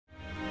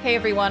Hey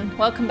everyone,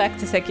 welcome back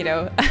to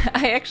Sekiro.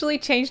 I actually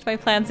changed my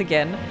plans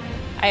again.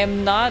 I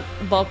am not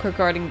bulk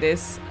recording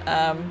this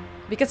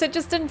because it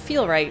just didn't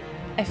feel right.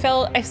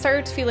 I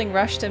started feeling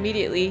rushed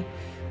immediately.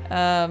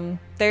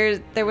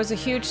 There was a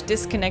huge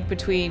disconnect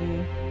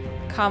between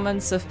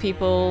comments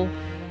people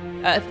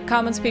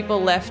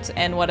left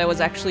and what I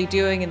was actually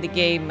doing in the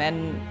game,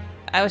 and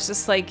I was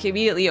just like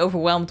immediately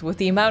overwhelmed with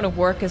the amount of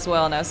work as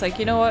well. And I was like,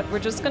 you know what, we're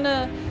just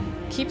gonna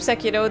keep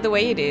Sekiro the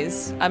way it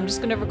is. I'm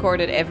just gonna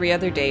record it every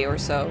other day or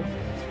so.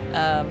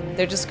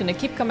 They're just gonna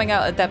keep coming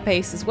out at that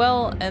pace as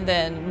well, and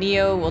then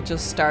Neo will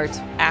just start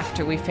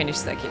after we finish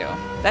Sekiro.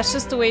 That's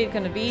just the way it's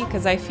gonna be,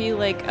 because I feel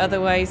like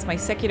otherwise my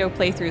Sekiro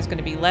playthrough is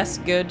gonna be less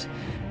good,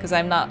 because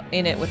I'm not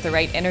in it with the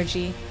right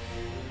energy.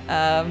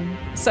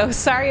 So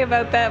sorry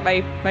about that,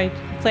 my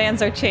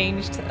plans are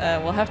changed.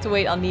 We'll have to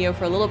wait on Neo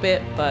for a little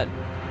bit, but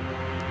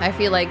I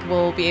feel like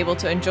we'll be able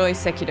to enjoy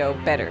Sekiro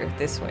better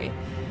this way.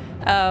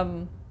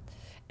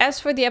 As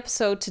for the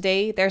episode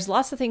today, there's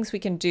lots of things we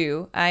can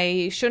do.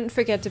 I shouldn't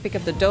forget to pick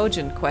up the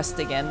Dojin quest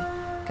again,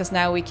 because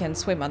now we can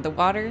swim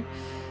underwater.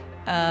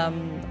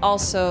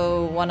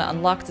 Also want to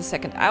unlock the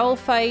second owl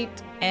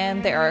fight,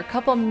 and there are a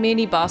couple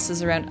mini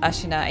bosses around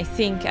Ashina I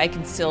think I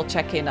can still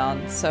check in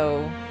on,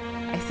 so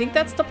I think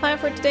that's the plan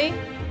for today.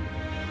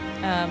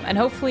 And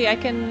hopefully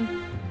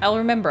I'll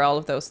remember all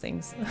of those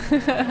things.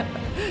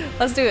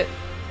 Let's do it.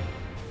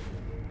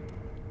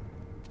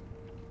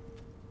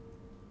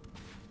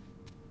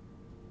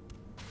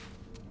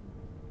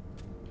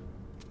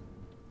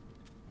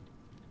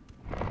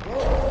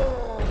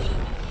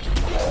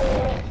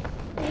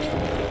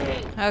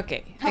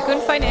 Okay, I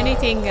couldn't find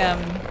anything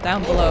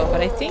down below,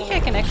 but I think I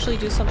can actually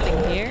do something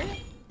here.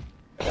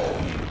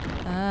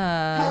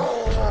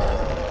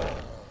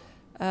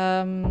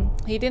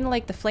 He didn't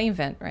like the flame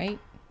vent, right?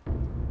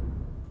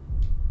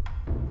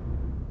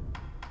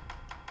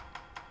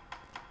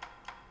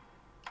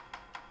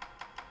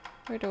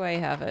 Where do I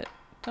have it?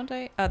 Don't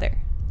I? Oh, there.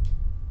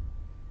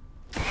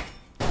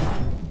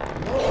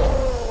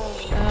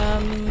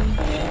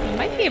 I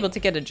might be able to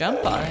get a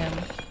jump on him.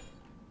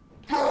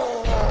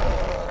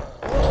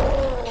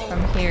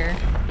 From here.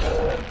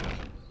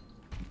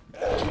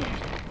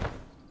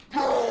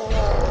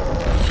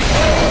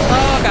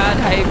 Oh god,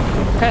 I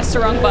pressed the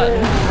wrong button.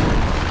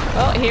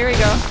 Oh, here we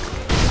go.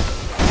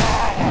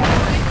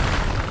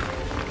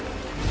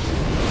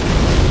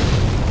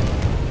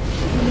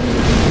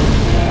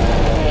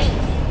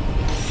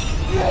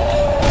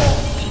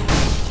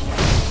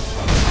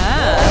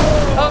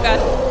 Oh god,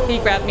 he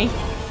grabbed me.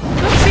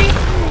 Oopsie!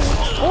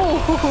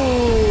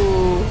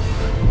 Oh,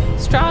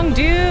 strong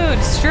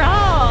dude,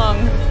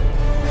 strong!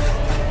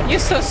 You're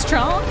so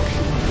strong!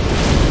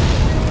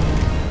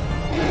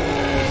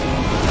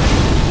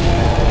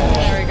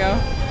 There we go.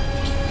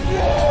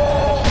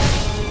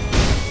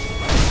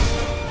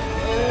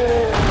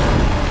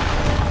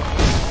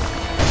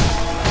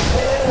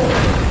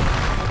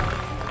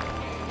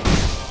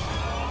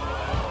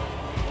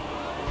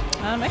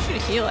 I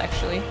should heal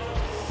actually. There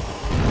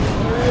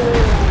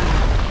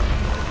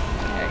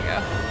we go.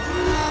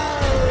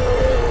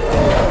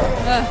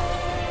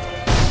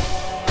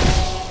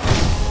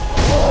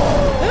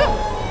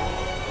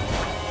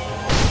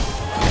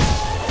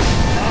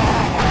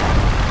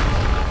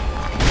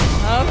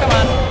 Oh, come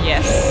on.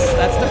 Yes,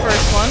 that's the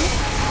first one.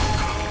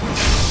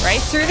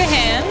 Right through the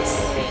hands.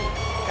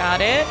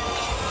 Got it.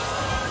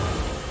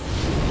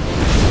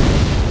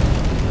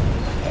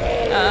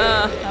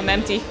 I'm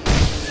empty.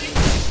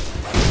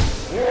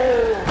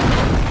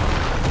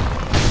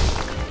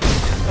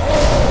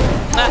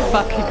 Ah,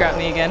 fuck, he grabbed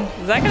me again.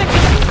 Is that gonna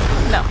kill me?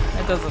 No,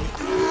 it doesn't.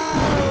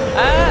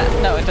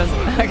 No, it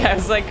doesn't. Okay, I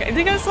was like, is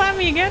he gonna slam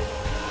me again?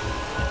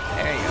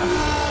 There you go.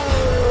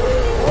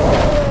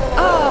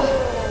 Oh! I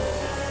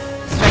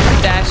was trying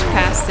to dash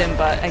past him,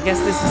 but I guess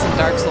this isn't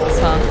Dark Souls,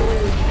 huh?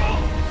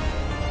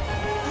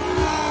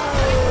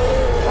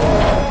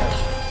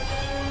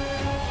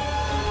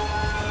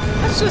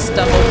 Let's just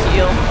double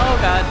heal. Oh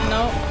god,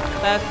 no.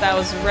 That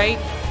was right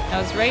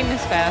in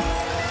his path.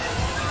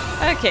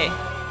 Okay.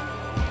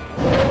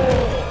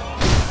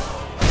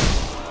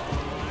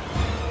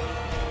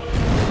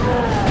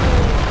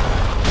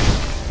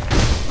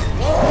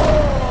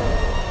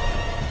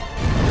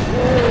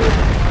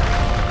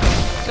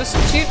 Just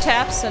 2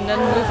 taps and then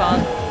move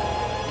on.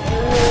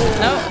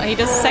 No, he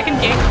does a second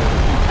kick.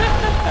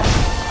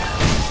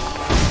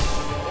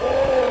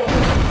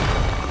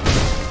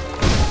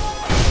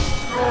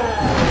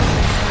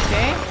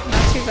 Okay,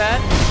 not too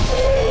bad.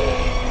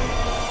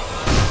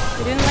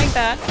 He didn't like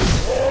that.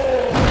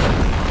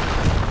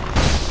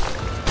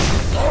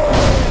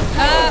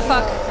 Ah,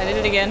 fuck. I did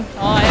it again.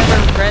 Oh, I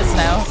have a res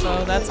now,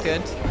 so that's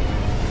good.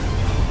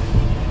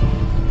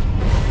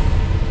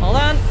 Hold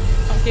on.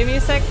 I'll give me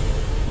a sec.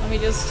 Let me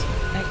just...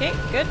 Okay,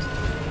 good.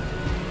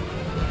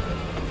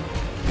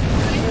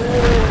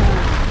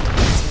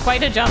 It's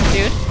quite a jump,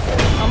 dude.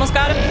 Almost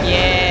got him.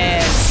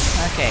 Yes.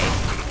 Okay.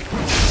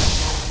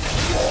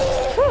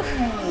 Whew.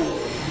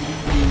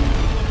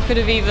 Could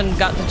have even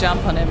got the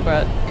jump on him,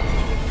 but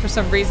for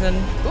some reason...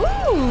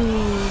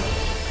 Ooh!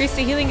 Increase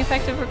the healing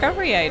effect of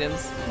recovery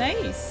items.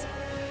 Nice.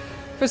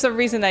 For some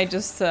reason, I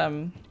just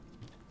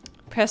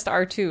pressed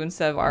R2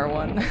 instead of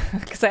R1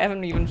 because I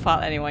haven't even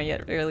fought anyone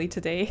yet really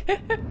today.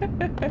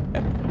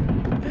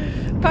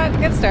 But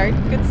good start.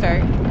 Good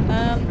start.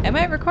 Am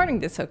I recording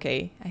this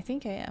okay? I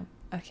think I am.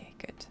 Okay,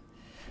 good.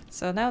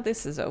 So now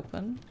this is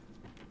open.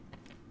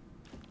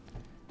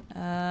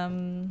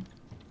 I'm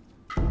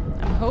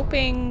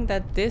hoping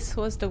that this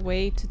was the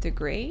way to the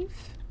grave,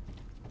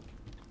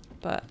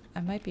 but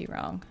I might be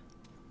wrong.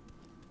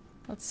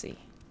 Let's see.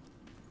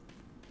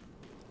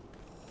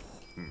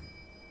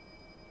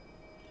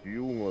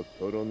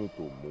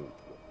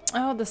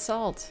 Oh, the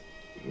salt.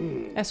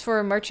 As for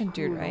a merchant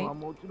dude, right?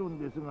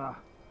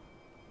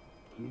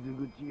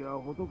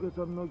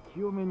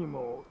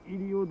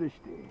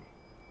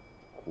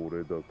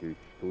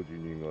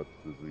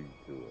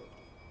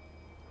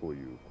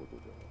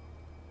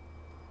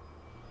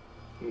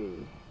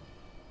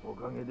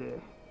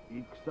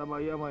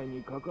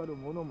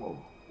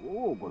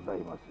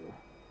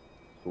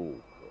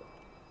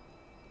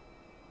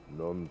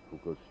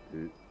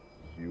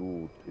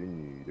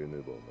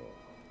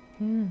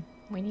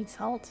 We need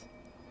salt.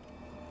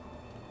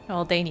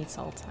 Well, they need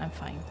salt. I'm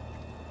fine.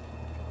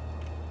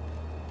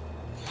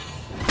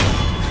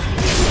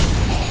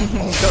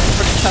 Going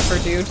for the tougher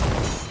dude.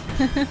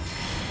 There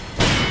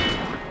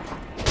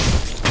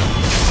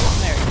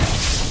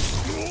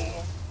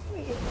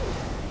we go.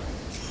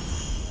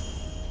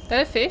 Is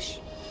that a fish?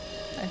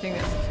 I think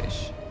that's a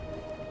fish.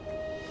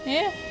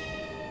 Yeah.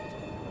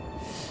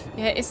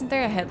 Yeah, isn't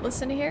there a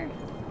headless in here?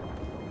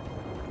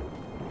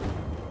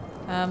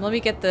 Let me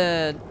get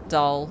the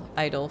doll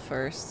idol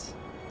first.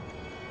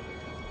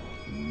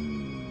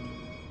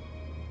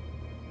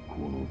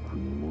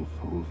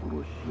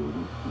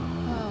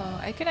 Oh,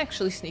 I can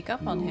actually sneak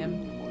up on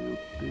him.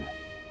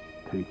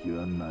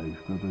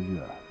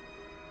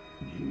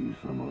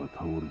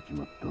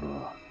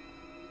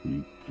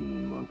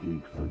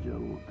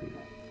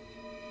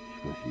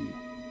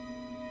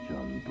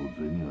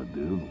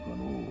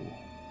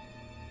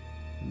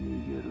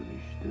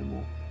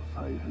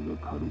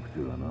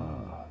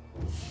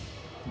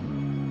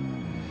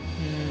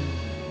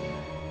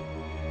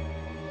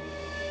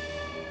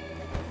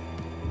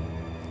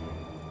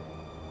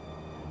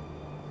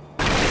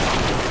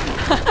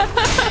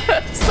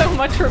 So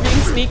much for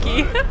being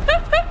sneaky.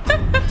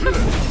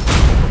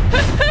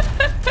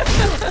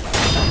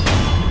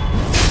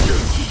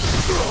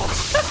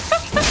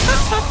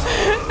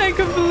 I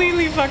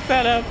completely fucked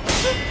that up.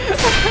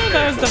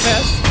 That was the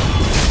best.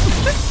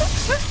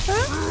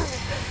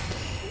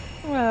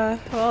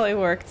 Well, it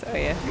worked. Oh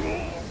yeah.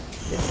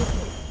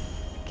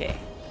 Okay.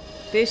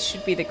 This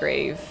should be the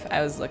grave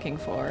I was looking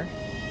for.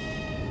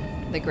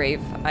 The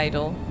grave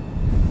idol.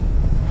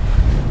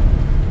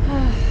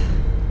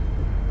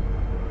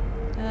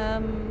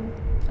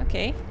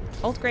 Okay.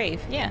 Old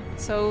grave. Yeah.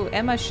 So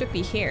Emma should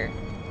be here.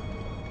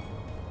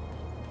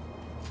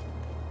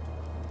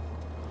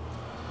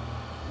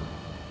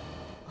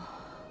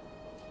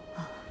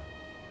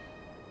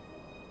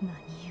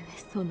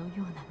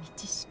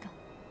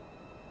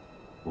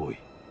 Oi.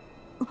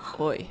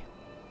 Oi.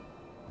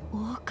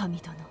 How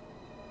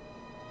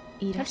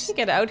did she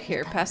get out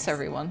here past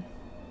everyone?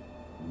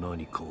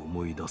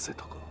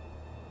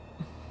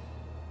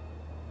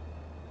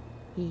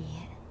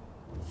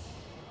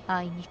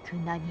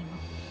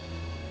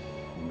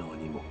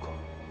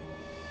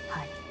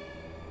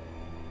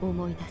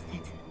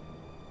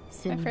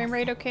 Is my frame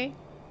rate okay?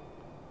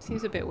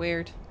 Seems a bit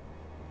weird.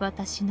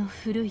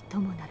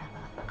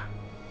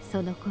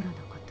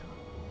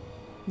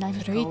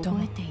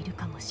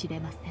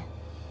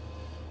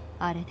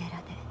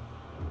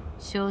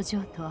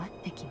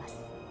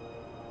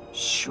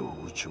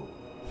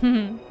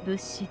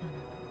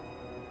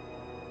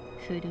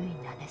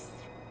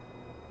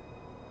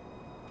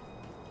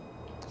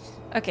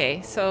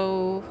 Okay,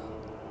 so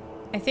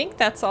I think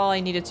that's all I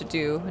needed to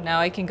do.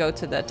 Now I can go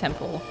to the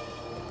temple.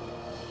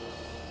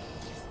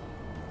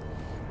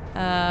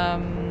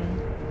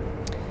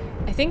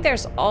 I think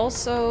there's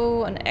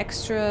also an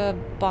extra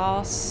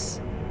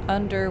boss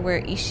under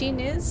where Ishin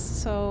is,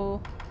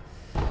 so...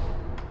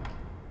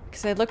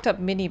 Because I looked up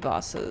mini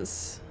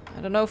bosses.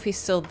 I don't know if he's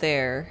still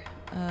there.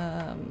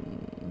 I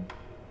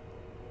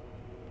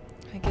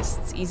guess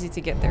it's easy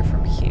to get there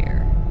from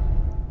here.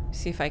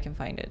 See if I can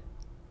find it.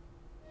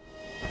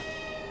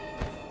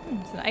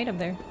 There's an item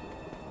there.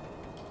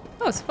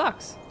 Oh, it's a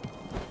box.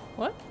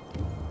 What?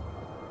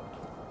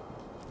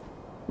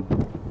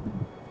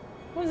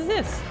 What is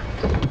this?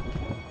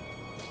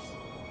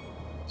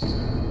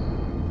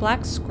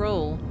 Black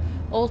scroll.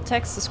 Old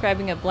text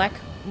describing a black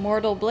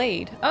mortal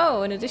blade.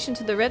 Oh, in addition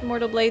to the red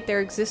mortal blade, there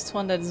exists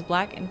one that is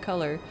black in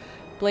color.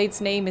 Blade's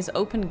name is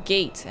Open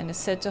Gate and is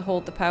said to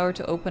hold the power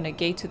to open a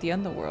gate to the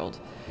underworld.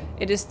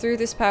 It is through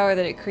this power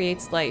that it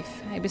creates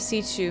life. I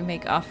beseech you,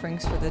 make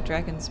offerings for the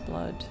dragon's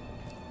blood.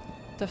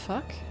 The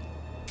fuck?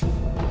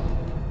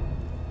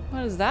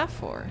 What is that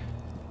for?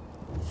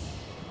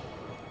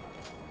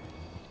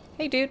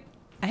 Hey dude,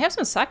 I have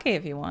some sake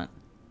if you want.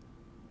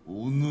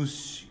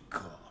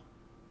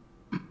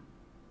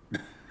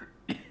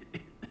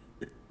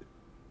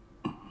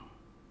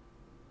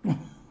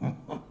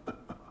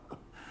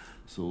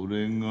 そ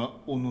れが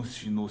お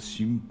主の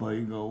心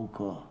配顔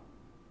か。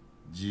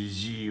じ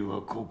じい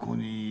はここ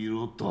にい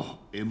ろと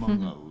エマ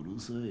がうる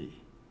さい。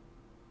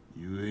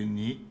故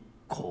に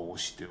こう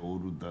してお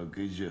るだ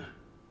けじゃ。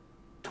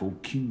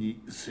時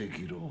に赤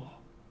狼、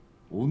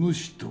お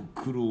主と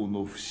九郎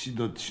の不死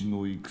立ち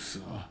の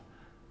戦、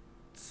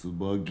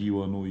椿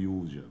際の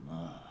ようじゃ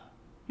な。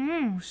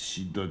不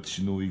死立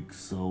ちの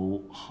戦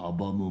を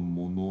阻む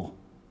者、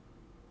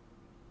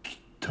切っ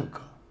た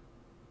か。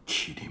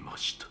切りま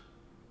した。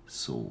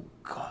そう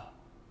か。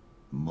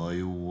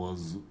迷わ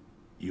ず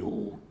よ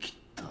う切っ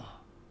た。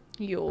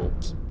よう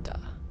切った。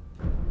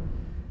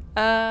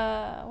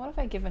What have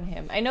I given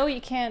him? I know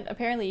you can't,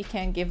 apparently you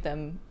can't give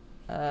them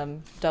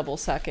double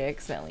sake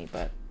accidentally,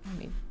 but let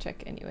me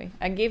check anyway.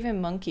 I gave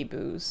him monkey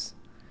booze,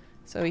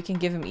 so we can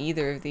give him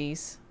either of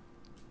these.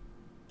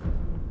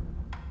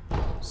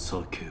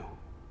 酒を。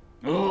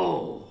お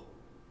お、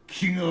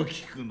気が利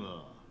く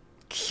な。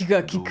気が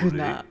利く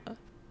な。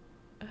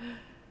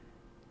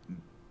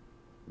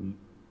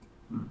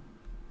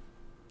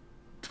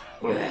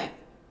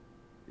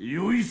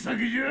良い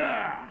酒じ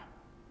ゃ。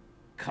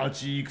勝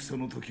ち戦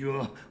の時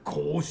は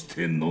こうし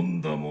て飲ん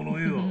だもの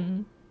よ。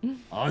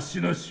芦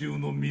名衆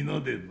の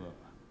皆でな。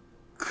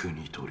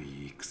国取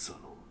り戦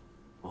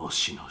の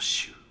芦名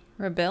衆。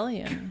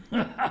Rebellion.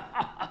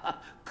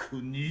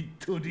 国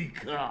取り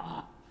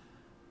か。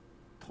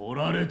取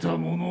られた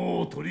もの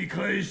を取り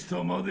返し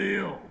たまで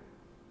よ。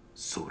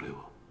それ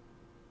は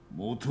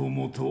もと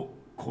もと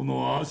こ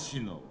の芦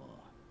名は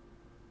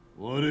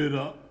我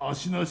ら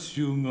芦名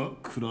衆が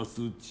暮ら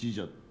す地じ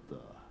ゃった。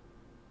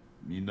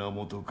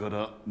源か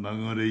ら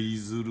流れい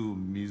ずる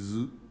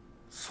水、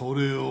そ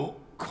れを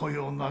こ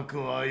よな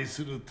く愛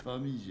する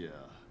民じゃ。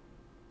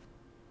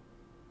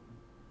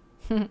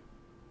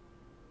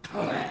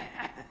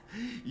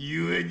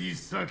ゆえに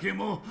酒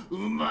もう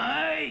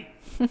まい。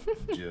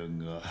じゃ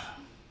が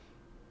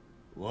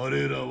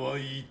我らは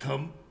異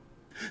端、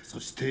そ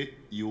して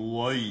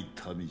弱い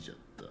民じゃっ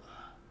た。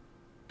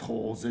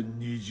当然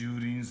に蹂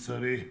躙さ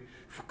れ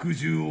服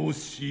従を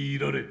強い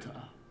られ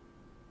た。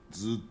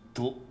ずっ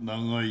と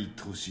長い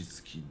年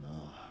月な。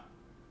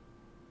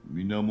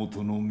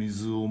源の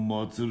水を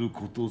祀る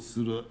こと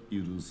すら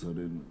許さ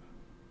れぬ。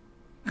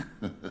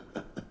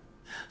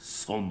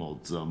その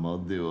ざ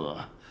まで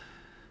は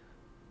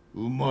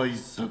うまい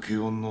酒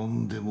を飲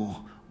んで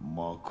も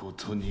まこ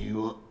とに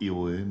は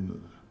酔えぬ。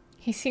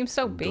He seems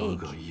so big.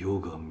 だが世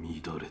が乱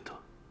れた。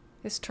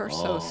His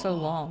torso is so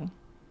long.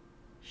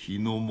 日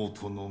の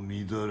元の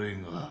乱れ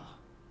が、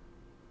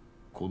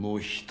この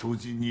人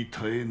死に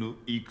絶えぬ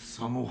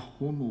戦の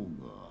炎が、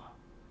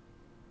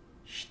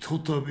ひと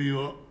たび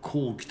は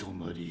好機と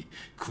なり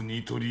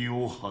国取り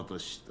を果た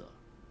した。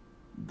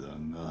だ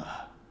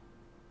が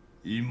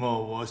今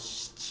は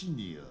死地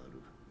に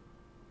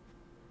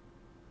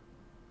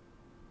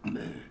ある。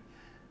ね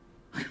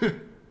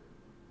え、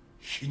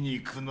皮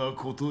肉な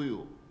こと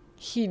よ。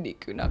皮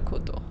肉なこ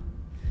と。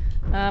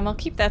I'll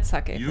keep that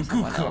sake for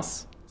someone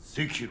else.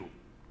 赤狼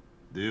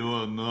で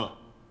はな。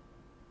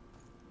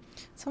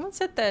Someone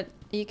said that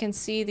you can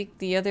see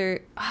the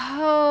other.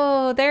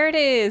 Oh, there it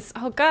is.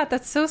 Oh God,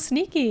 that's so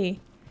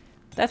sneaky.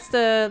 That's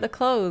the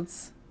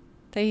clothes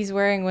that he's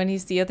wearing when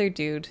he's the other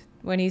dude.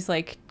 When he's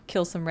like,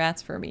 kill some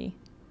rats for me.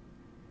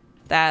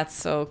 That's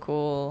so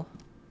cool.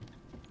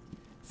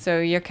 So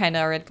you're kind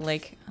of already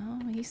like,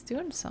 oh, he's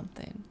doing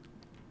something.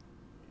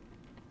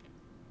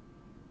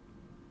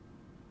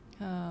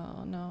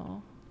 Oh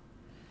no.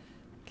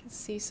 I can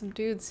see some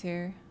dudes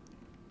here.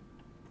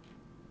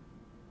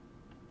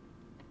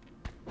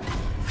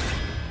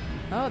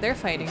 Oh, they're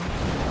fighting.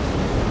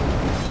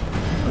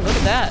 Oh, look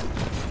at that.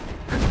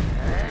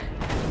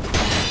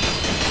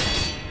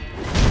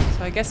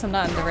 So I guess I'm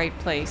not in the right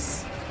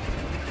place.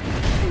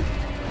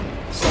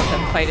 Just let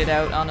them fight it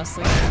out,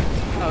 honestly.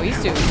 Oh, he's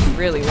doing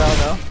really well,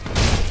 though.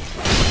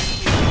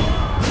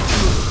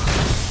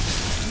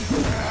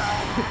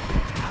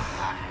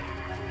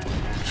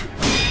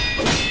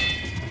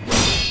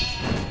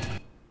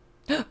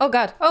 Oh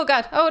god, oh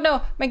god, oh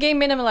no, my game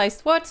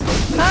minimalized. What?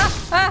 Ah,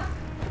 ah!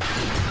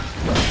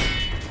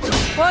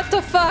 What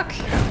the fuck?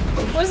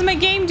 What is my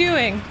game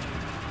doing?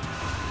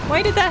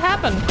 Why did that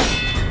happen?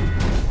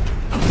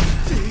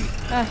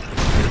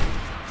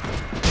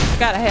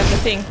 God, I have the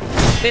thing.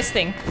 This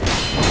thing.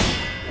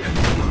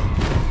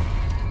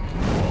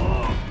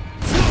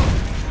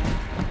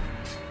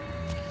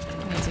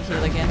 I need to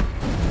heal again.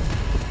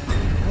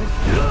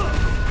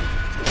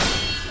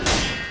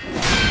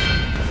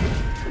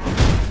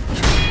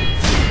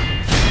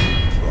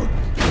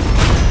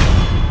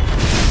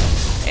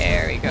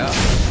 There we go.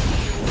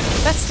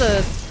 That's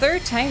the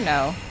third time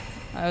now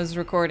I was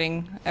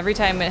recording. Every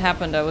time it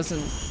happened, I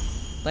wasn't,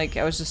 like,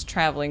 I was just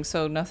traveling,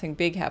 so nothing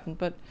big happened,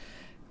 but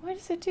why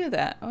does it do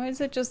that? Why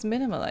does it just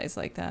minimize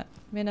like that?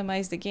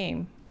 Minimize the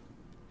game.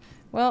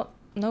 Well,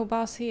 no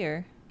boss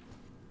here.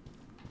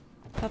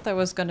 Thought there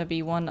was gonna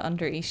be one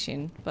under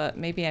Ishin, but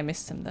maybe I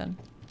missed him then.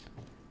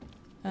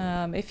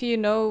 If you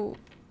know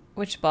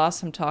which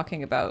boss I'm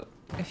talking about,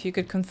 if you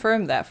could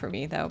confirm that for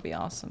me, that would be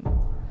awesome.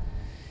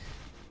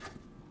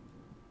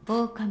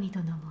 狼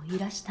殿もい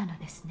らしたの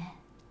ですね。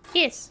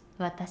 Yes.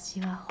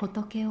 私は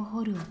仏を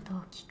掘る音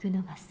を聞く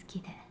のが好き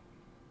で、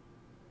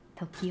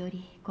時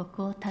折こ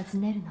こを訪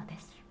ねるので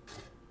す。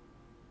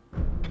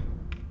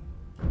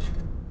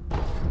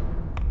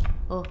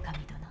狼殿、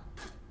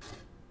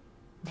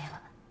で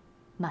は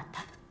ま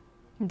た。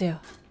で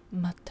は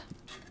また。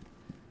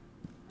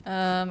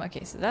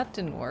Okay, so that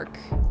didn't work.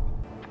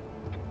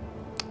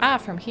 Ah,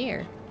 from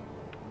here.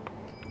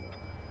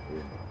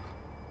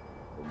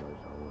 お前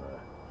さんは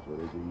それ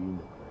でいいの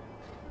かい。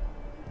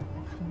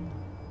私には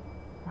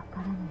わ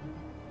からない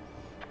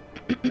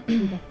です。気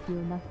が気を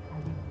なすた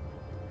めに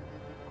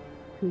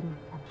苦労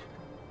され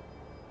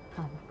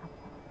たあの方、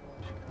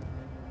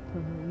そ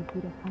のいず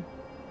れかが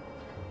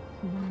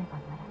死なねば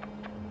ならない。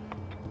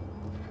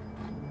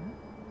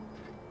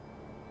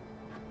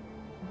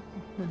なぜ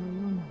そのよ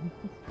うな道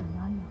しか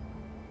ないのか。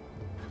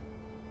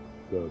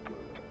だから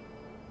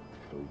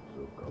そいつ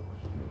を隠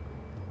すのか。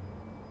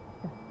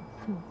だって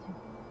少女、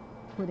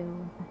これを渡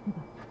せば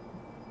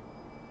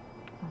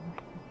あの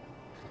人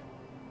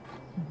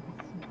死んで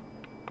し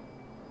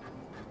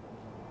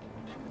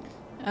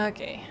まう。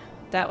 Okay,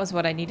 that was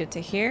what I needed to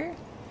hear.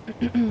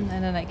 And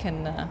then I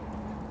can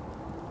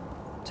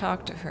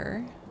talk to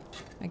her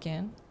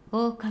again.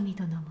 狼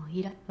殿も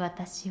いら、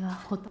私は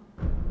ほと。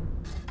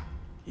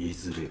い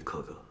ずれか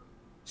が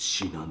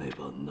死なね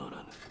ばな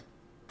らぬ。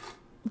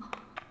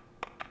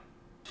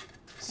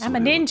 I'm a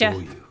ninja. それはど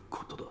ういう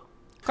ことだ。 Of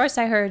course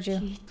I heard you.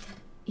 聞いて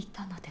い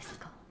たのです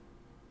か。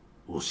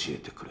教え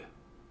てくれ。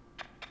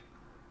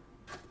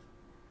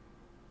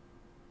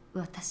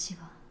私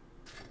は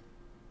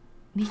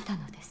見た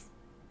のです。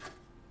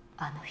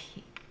あの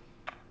日、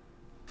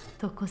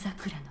床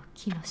桜の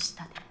木の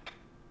下で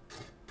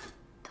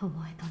巴殿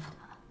が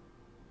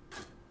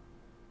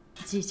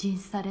自尽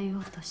されよ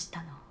うとし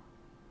たの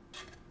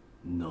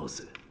を。な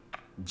ぜ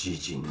自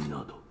尽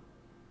など。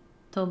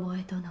巴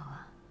殿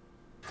は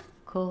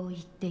こう言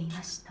ってい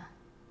ました。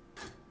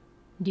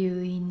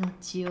流因の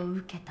血を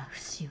受けた不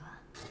死は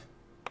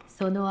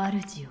その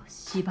主を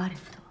縛る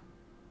と。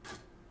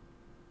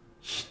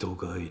人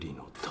帰り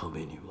のた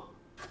めには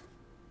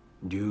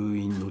流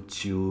因の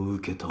血を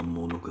受けた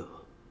者が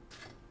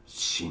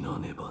死な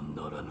ねば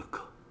ならぬ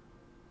か。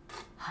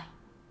はい、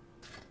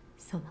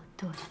その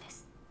通りで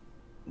す。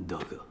だ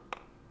が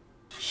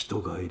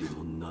人帰り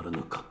もなら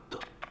なかった。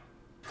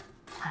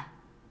はい。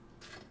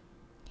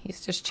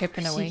 He's just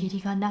chipping 不思議 away.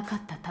 りがなか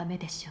ったため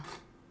でしょ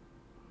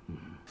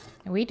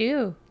う。 We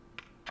do.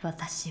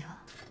 私は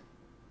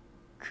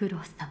九郎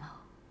様を、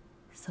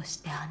そし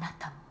てあな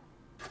たも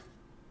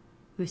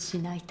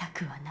失いた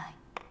くはない。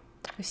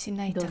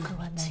失いたく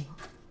はない。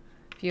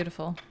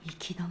Beautiful. 行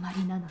き止ま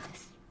りなので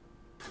す。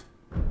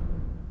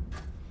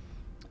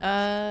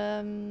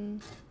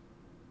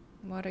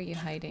 What are you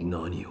hiding?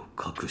 何を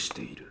隠し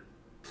ている。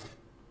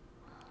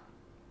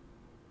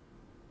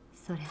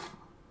それを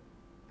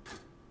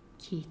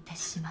聞いて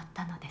しまっ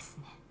たのです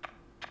ね。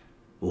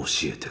教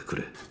えてく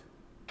れ。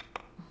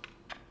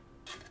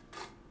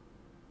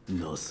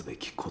なすべ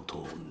きこと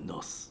を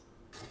なす。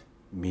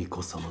巫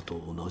女様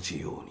と同じ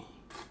ように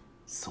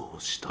そ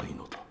うしたい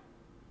のだ。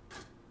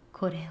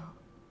これ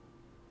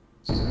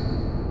を。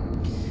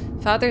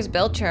 Father's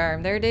bell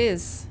charm. There it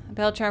is. A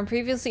bell charm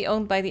previously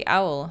owned by the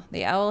owl.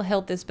 The owl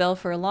held this bell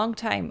for a long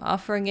time.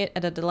 Offering it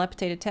at a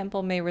dilapidated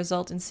temple may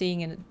result in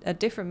seeing a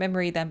different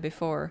memory than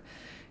before.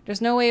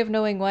 There's no way of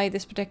knowing why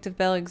this protective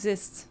bell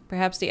exists.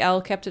 Perhaps the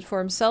owl kept it for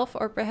himself,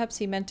 or perhaps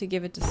he meant to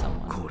give it to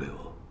someone. これ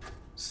は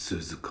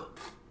鈴か。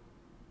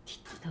き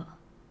っと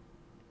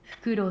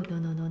フクロウ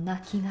殿の亡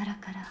骸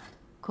から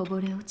こぼ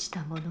れ落ち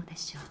たもので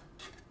しょう。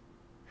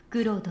フ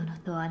クロウ殿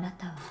とあな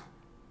たは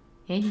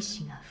縁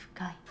が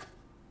深い。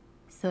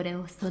それ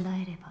を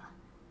備えれば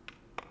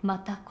ま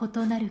た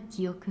異なる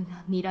記憶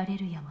が見られ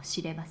るやも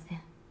しれませ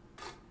ん。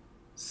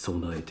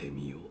備えて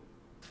みよう。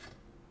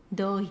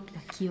どういった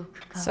記憶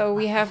かは So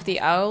we わか have り the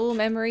ません。 owl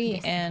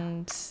memory,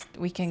 and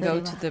we can go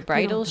to the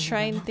bridal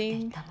shrine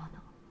thing.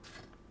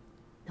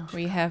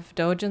 We have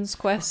Dojin's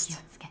お気を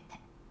quest. つけて。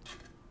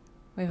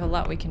 We have a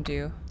lot we can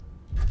do.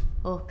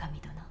 狼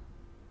殿。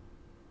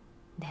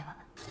では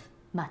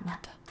ま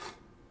た。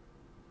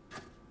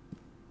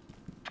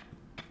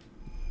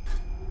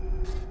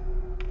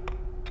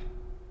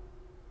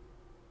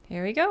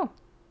 Here we go.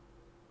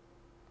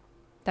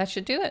 That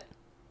should do it.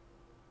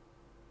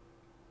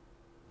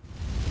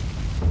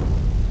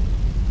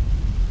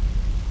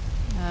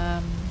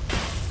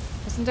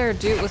 Isn't there a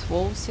dude with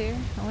wolves here?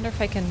 I wonder if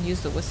I can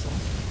use the whistle.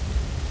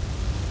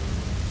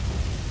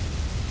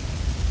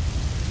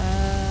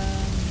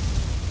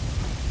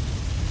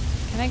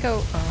 Can I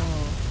go?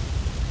 Oh.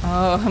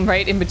 Oh, I'm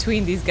right in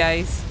between these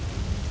guys.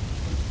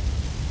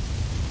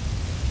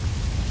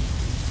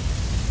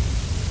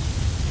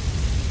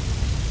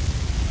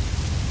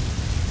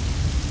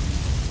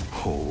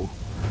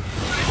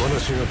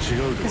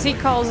 Because he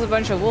calls a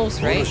bunch of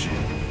wolves, right?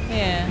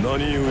 Yeah.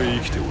 何故生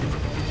きておるか。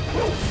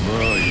ま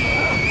あいい。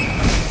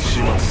始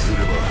末すれ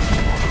ば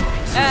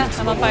Ah,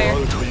 I'm on fire.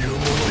 会うというも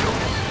のよ。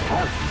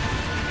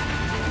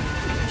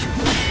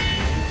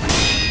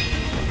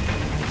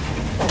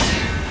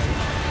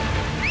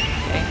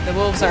The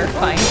wolves are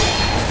fine.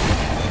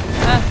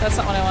 Ah, that's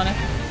not what I wanted.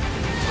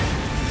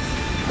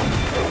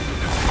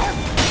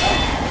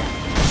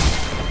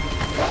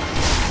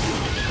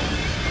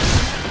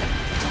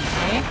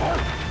 Okay.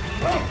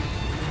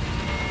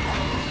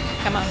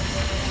 Come on.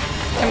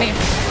 Come here.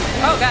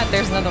 Oh god,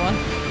 there's another one.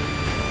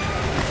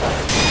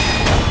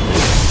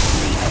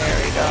 There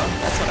we go.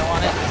 That's what I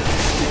wanted.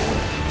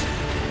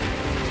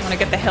 I want to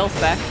get the health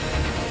back.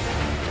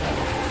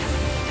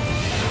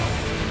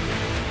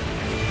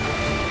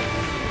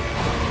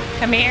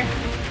 Come here.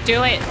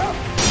 Do it.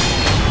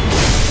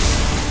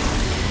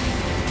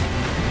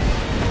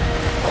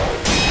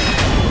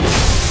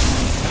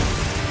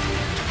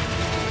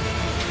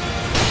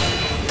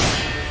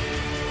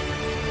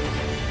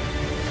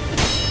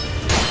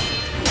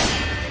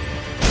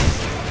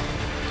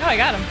 Oh, I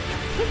got him.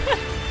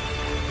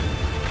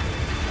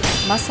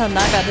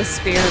 Masanaga the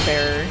Spear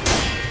Bearer.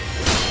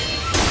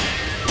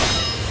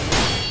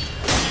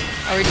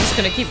 Are we just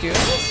gonna keep doing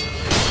this?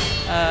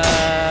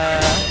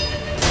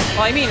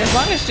 Well, I mean, as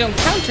long as you don't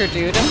counter,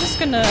 dude, I'm just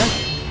gonna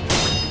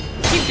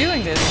keep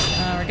doing this.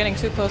 We're getting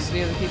too close to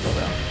the other people,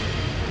 though.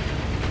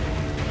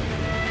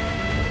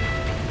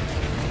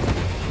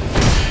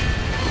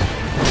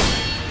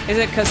 Is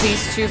it because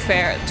he's too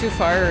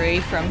far away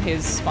from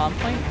his spawn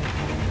point?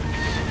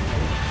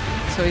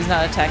 So he's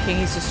not attacking,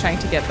 he's just trying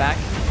to get back.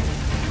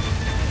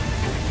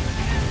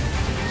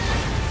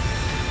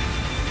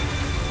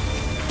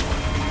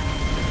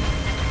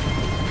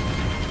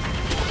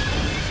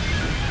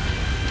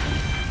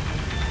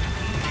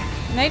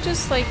 Can I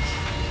just, like,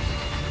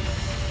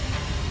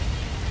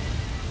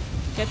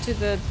 get to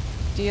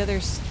the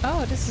others?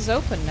 Oh, this is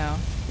open now.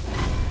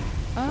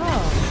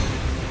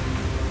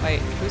 Oh. Wait,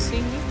 who's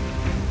seeing me?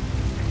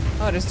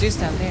 Oh, there's dudes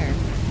down there.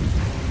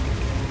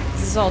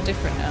 This is all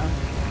different now.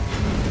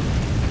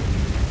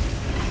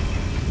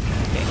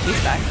 Okay,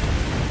 he's back.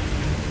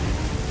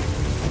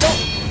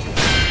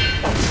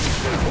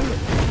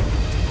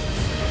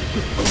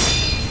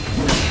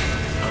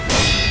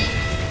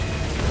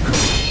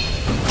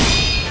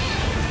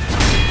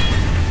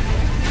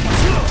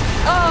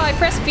 Oh, I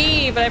pressed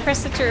B, but I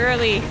pressed it too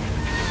early.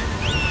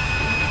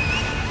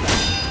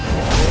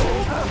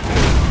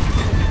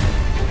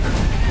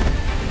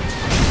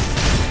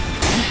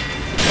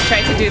 I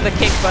tried to do the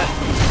kick, but...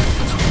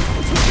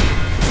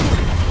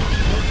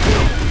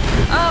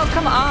 Oh,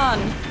 come on!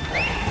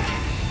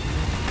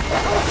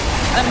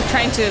 I'm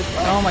trying to...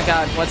 Oh my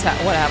god, what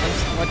happened?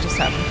 What just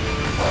happened?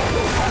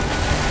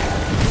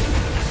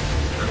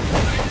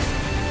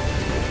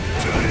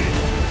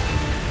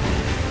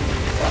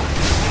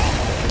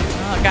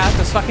 Oh god,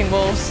 those fucking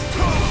wolves.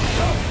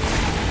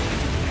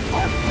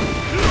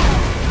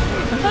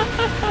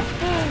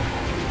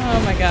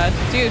 Oh my god.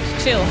 Dude,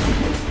 chill.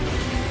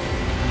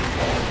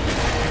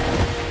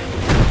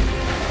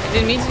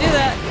 Didn't mean to do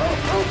that.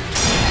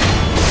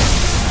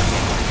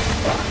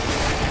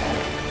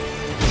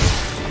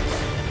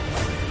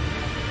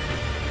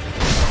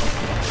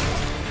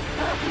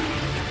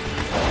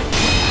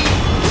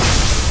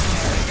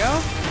 There we go.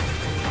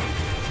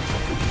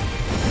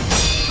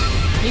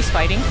 He's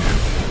fighting.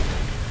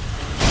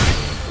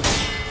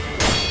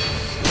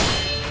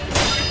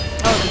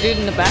 Oh, the dude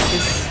in the back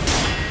is...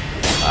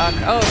 Fuck.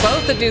 Oh,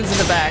 both the dudes in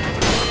the back.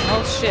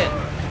 Oh shit.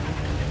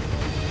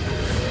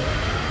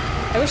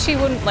 I wish he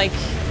wouldn't, like,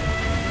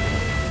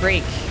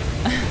 break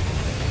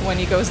when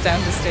he goes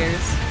down the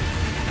stairs.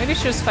 Maybe I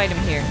should just fight him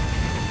here.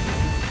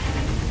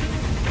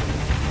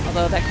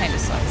 Although that kind of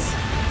sucks.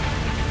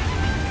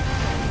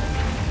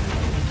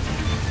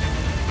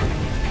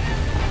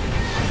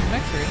 Am I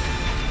through?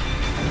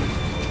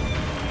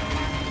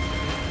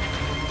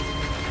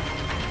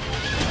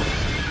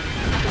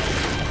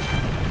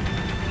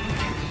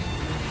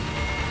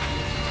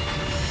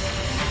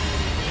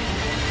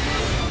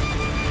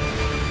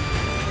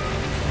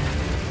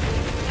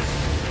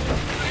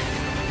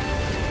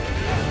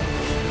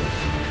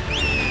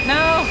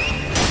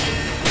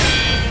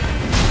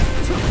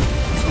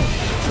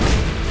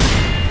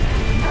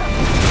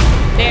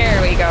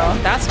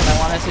 That's what I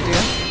wanted to do.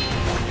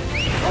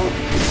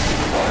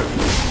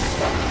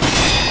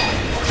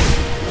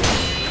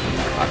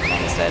 Fuck,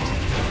 almost dead.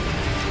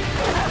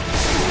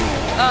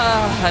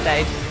 Oh, I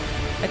died.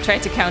 I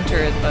tried to counter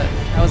it, but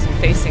I wasn't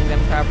facing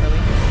them properly.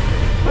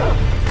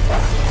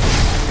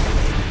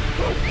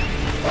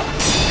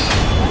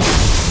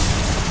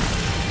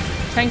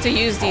 Trying to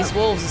use these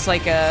wolves is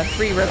like a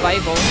free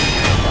revival.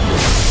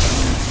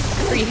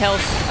 Free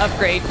health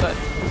upgrade, but...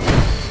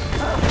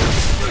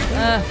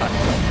 fuck.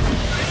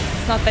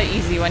 It's not that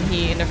easy when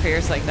he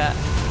interferes like that.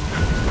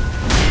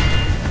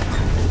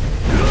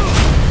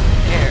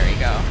 There we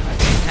go.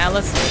 Okay, now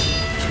let's do it.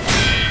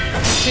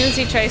 As soon as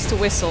he tries to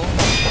whistle,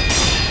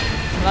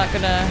 I'm not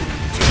gonna...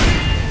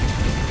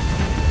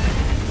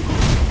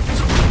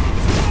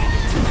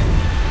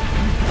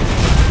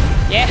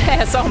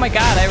 Yes! Oh my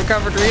god, I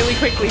recovered really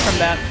quickly from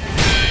that.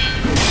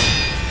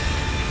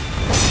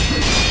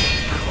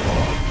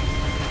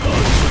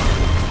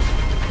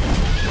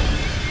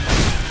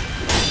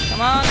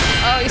 Come on.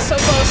 Oh, he's so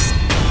close.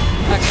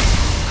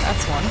 Okay.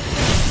 That's one.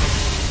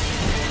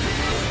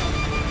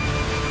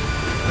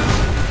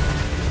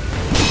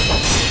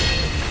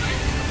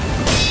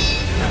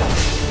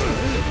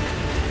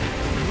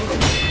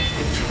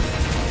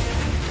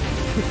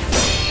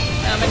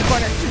 I'm in the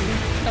corner. I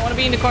don't want to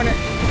be in the corner.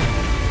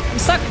 I'm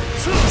stuck.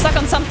 I'm stuck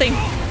on something.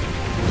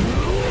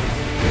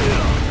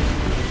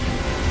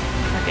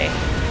 Okay.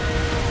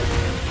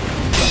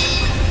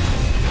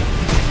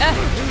 Ah.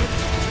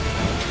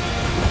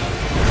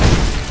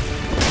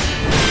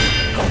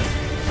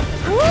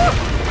 Woo!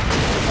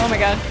 Oh my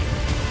god.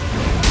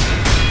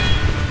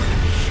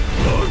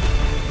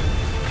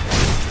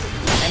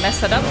 I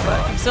messed it up,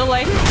 but I'm still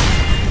alive.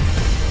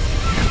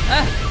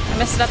 Ah, I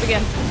messed it up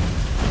again.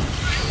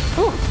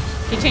 Whew,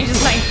 he changed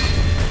his mind.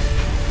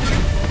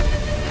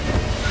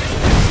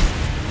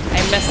 I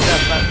messed it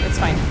up, but it's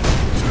fine.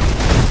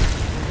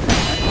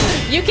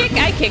 You kick,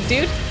 I kick,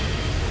 dude.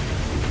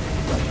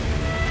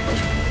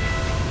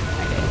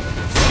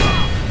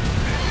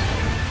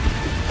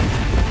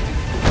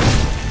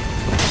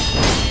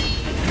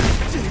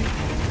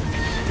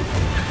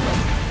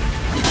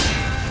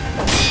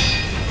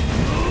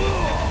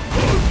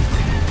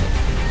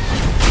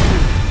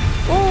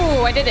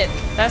 Ooh, I did it.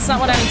 That's not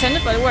what I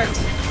intended, but it worked.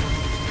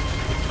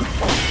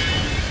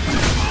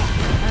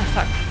 Ah,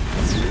 fuck.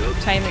 This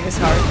timing is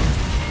hard.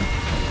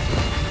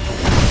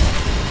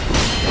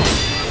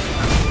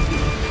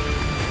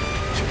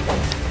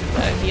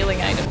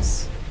 Healing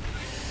items.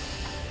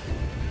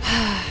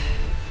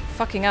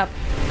 Fucking up.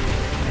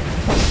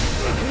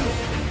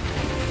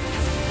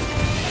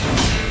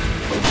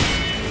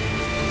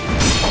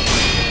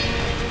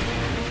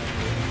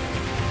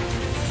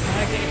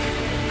 Okay.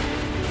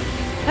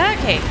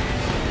 Okay.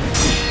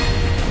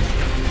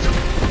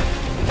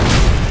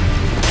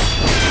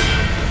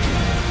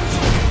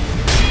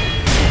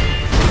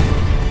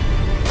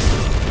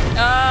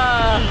 I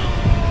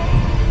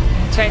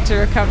tried to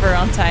recover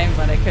on time,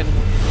 but I couldn't.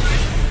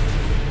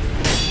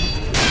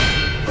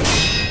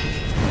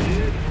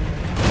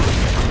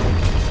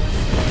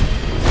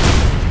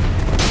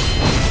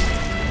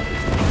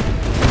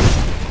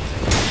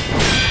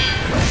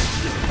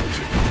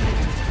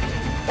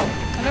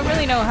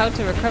 Know how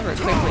to recover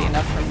quickly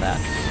enough from that.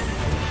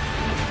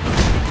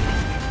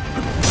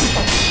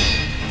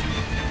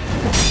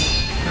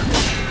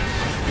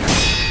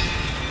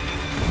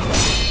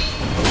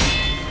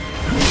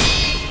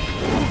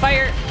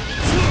 Fire!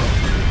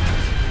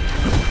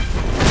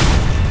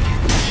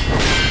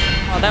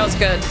 Oh, that was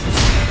good.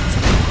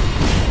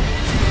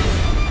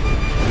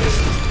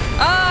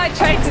 Oh, I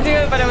tried to do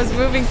it, but I was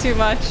moving too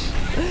much.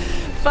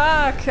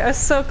 Fuck, I was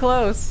so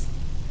close.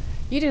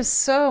 You do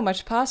so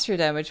much posture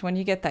damage when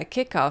you get that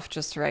kickoff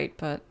just right,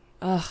 but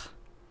ugh.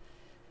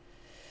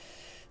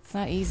 It's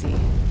not easy.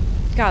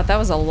 God, that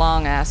was a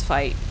long ass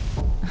fight.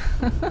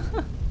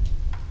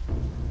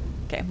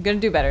 Okay, I'm gonna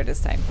do better this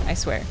time, I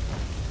swear.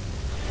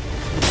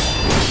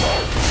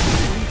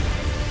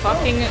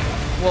 Fucking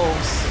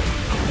wolves.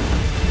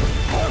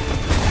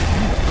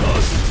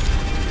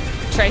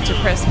 Tried to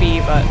press B,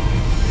 but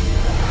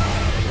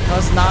I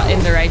was not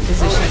in the right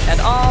position at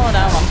all, and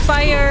I'm on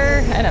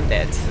fire, and I'm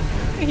dead.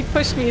 He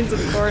pushed me into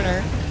the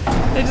corner.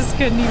 I just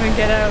couldn't even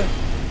get out.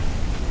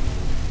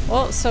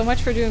 Well, so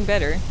much for doing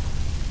better.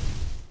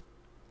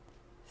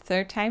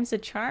 Third time's a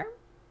charm?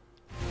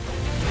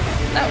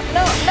 No,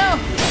 no, no!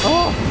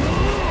 Oh!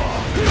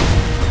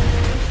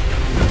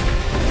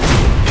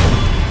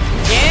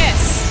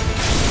 Yes!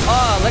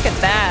 Oh, look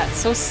at that.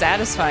 So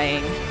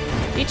satisfying.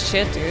 Eat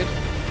shit, dude.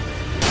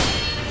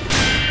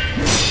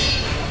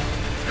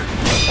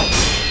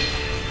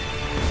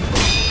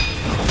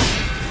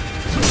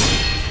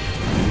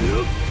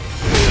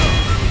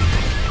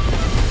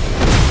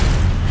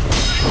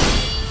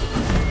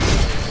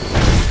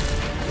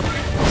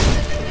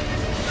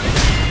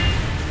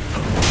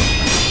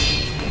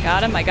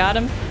 Got him, I got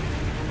him.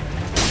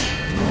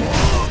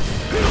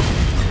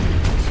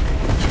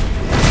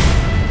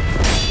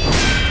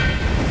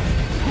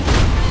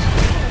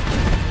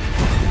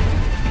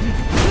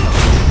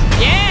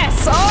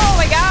 Yes! Oh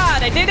my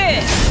god, I did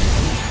it!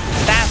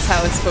 That's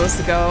how it's supposed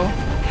to go.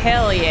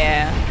 Hell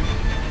yeah.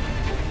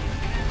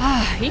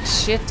 Ah, eat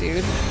shit,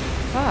 dude.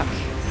 Fuck.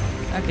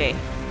 Okay.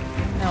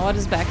 Now what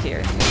is back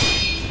here?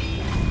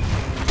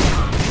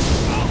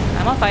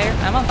 I'm on fire,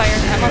 I'm on fire,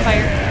 I'm on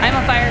fire, I'm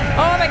on fire.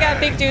 Oh my god,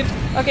 big dude.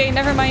 Okay,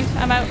 never mind,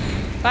 I'm out.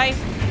 Bye.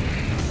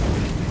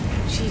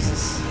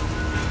 Jesus.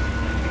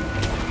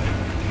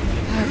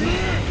 Okay,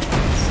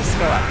 let's just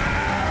go up.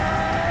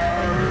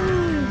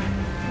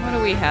 What do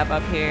we have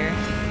up here?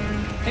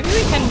 Maybe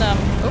we can, oh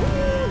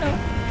no.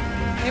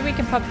 Maybe we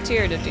can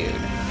puppeteer the dude.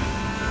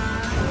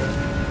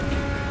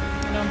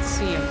 I don't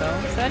see him though.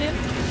 Is that him?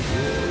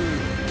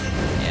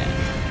 Yeah.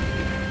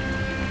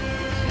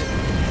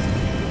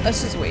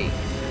 Let's just wait.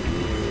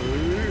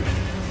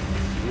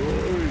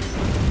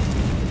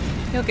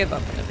 He'll give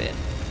up in a bit.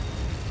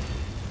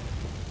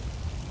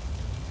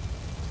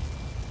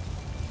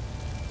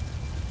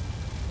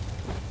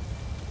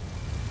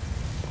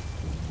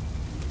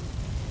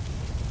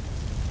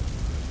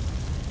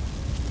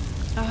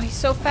 Oh he's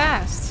so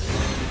fast.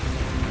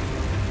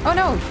 Oh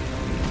no!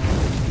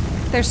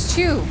 There's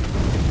two!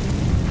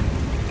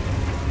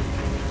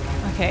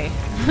 Okay,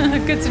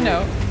 good to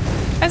know.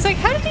 I was like,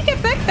 how did he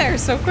get back there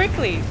so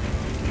quickly?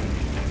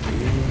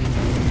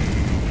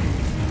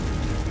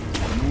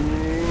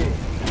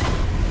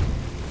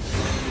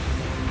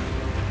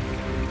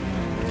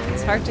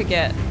 It's hard to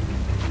get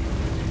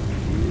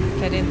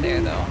in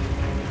there though.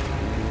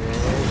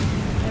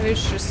 Maybe we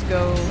should just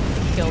go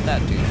kill that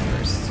dude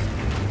first.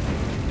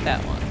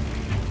 That one.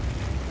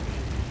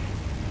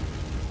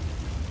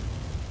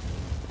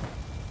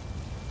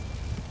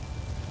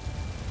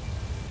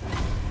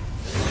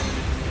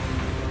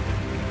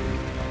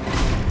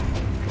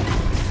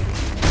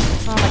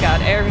 Oh my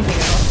god, everything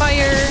is on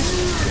fire.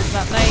 It's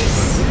not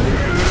nice.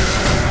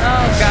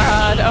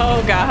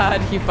 Oh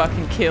god, he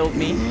fucking killed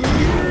me.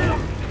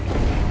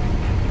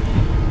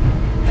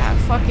 That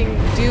fucking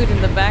dude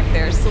in the back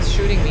there is still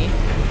shooting me.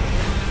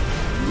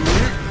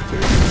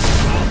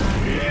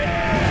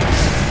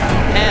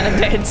 And I'm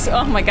dead.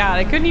 Oh my god,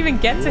 I couldn't even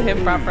get to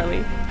him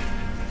properly.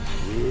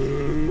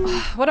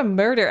 What a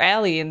murder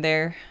alley in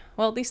there.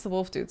 Well, at least the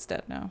wolf dude's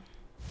dead now.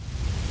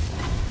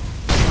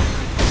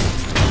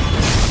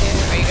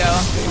 There we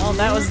go. Well,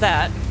 that was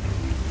that.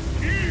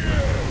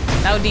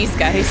 Now these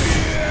guys.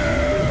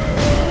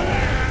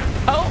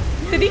 Oh,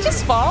 did he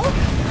just fall?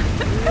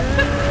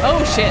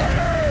 Oh shit.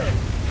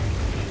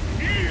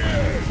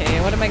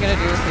 Okay, what am I gonna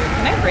do here?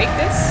 Can I break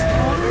this?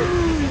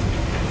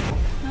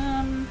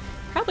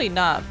 Probably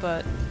not,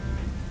 but...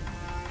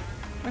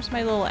 Where's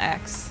my little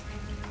axe?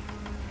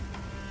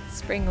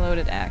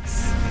 Spring-loaded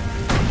axe.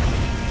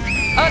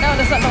 Oh no,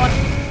 that's not the one!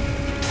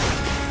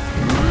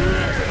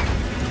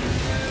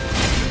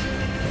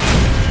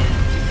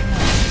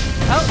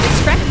 Oh,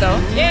 it's cracked though.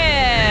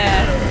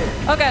 Yeah!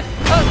 Oh god.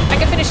 Oh, I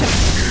can finish him.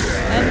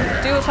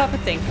 And do a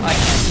puppet thing. Oh, I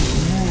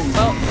can't.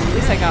 Well, at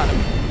least I got him.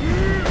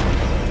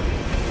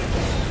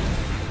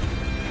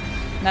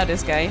 Now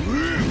this guy.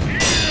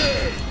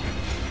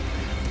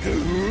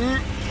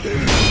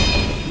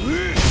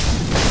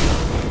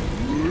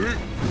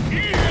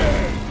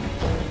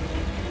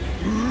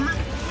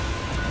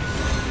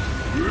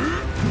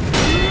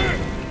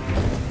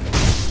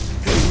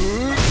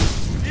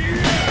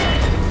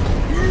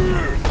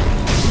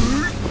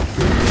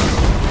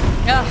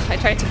 Ugh, I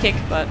tried to kick,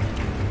 but...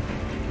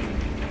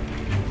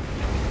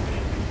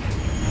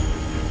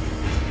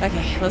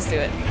 Okay, let's do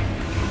it.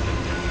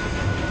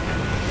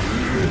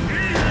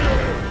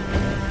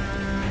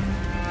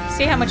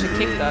 See how much a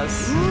kick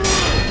does.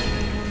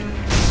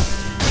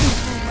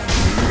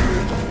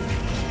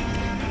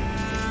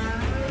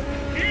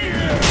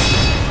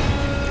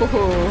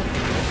 Ooh.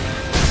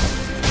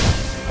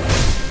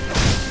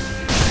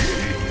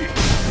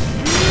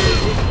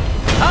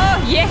 Oh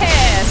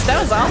yes! That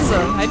was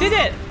awesome! I did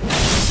it!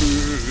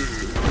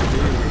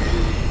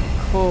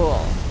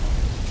 Cool.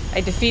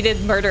 I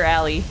defeated Murder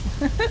Alley.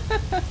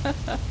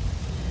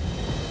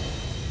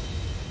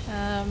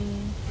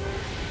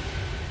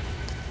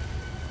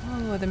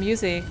 Oh, the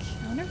music.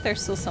 I wonder if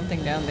there's still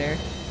something down there.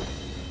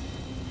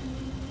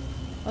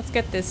 Let's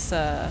get this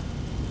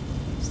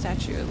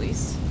statue at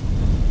least.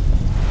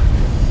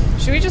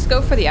 Should we just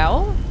go for the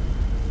owl?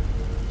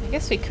 I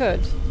guess we could.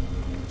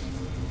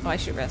 Oh, I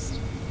should rest.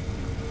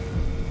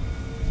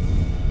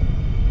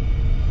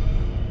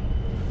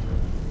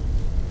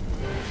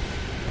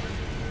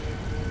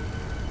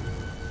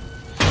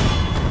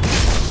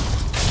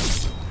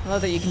 I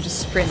love that you can just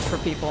sprint for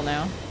people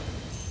now.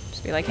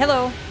 Just be like,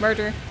 hello,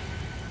 murder.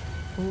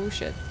 Oh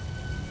shit.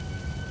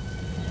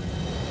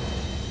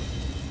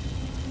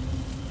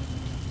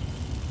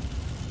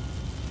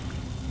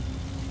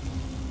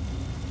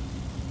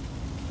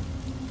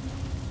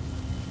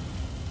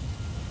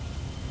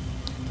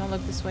 Don't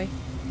look this way.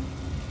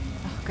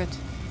 Oh, good.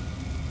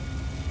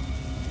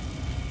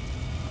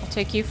 I'll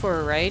take you for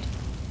a ride.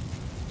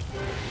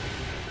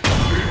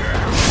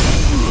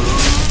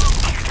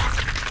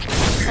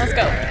 Let's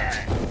go.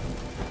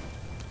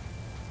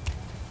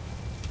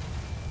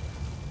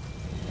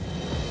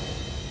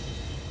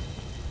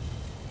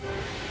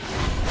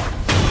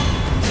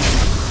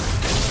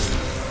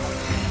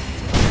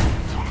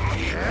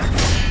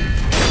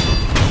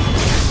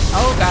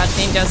 Oh god,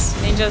 ninjas,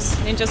 ninjas,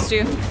 ninjas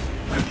stew.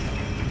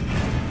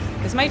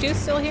 Is my juice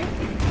still here?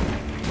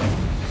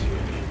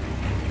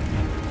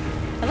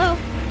 Hello?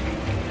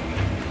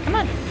 Come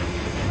on,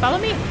 follow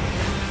me.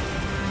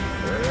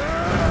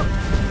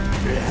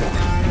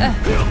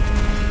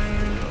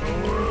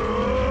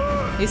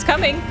 He's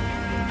coming.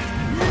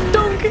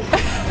 Dunk.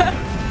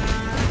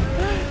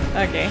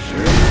 Okay.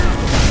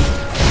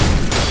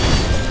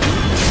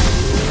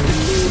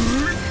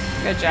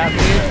 Good job,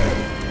 dude.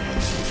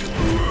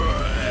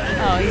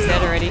 Oh, he's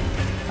dead already.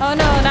 Oh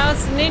no, now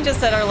it's the ninjas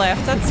that are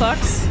left. That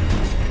sucks.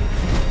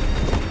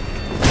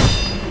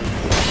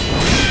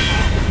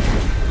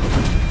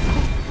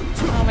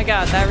 Oh my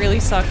god, that really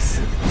sucks.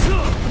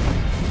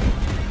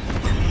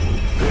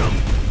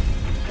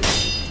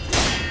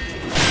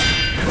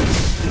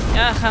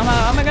 How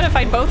am I gonna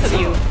fight both of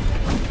you?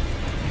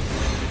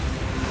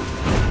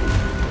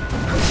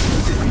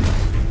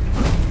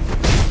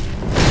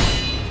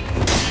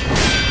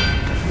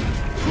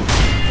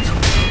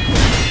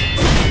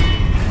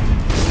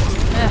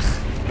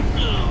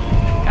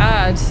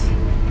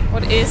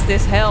 is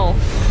this hell?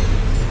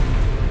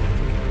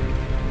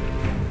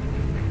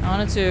 I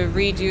wanted to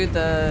redo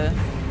the...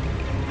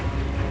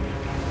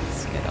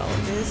 Let's get all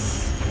of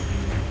this.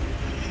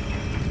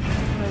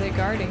 What are they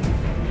guarding?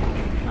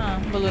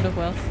 Ah, bullet of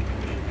wealth.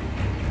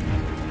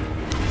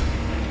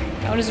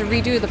 I wanted to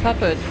redo the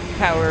puppet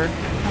power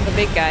on the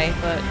big guy,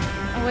 but...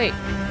 Oh wait,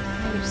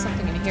 maybe there's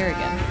something in here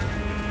again.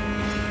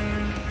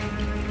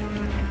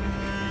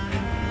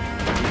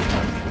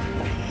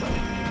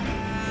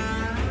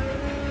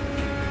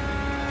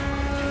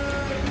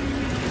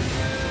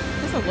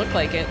 Doesn't look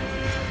like it.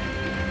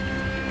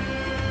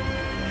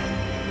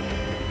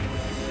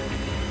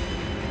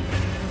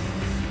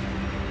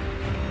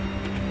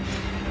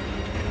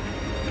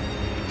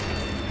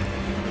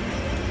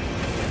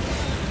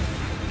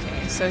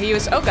 Okay, so he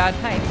was... Oh god,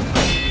 hi.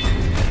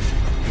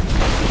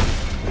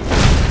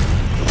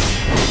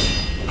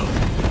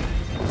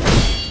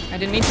 I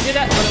didn't mean to do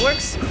that, but it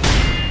works.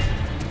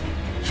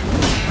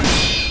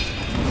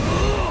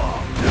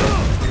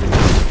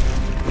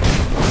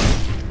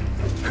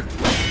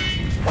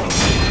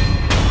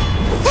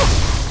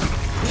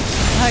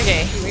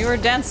 Okay, we were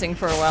dancing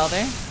for a while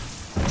there.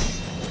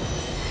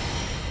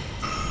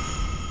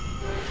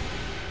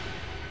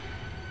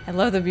 I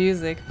love the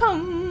music.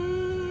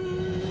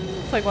 Pum!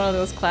 It's like one of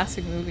those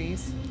classic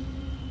movies.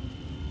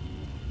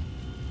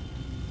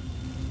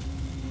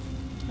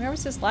 Where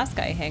was this last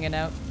guy hanging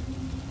out?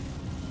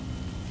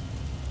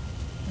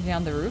 Is he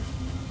on the roof?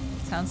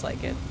 Sounds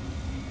like it.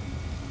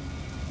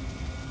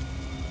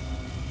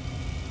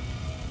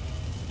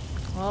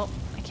 Well,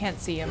 I can't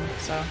see him,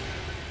 so...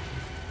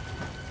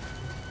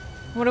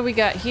 What do we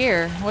got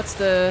here? What's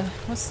the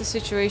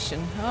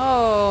situation?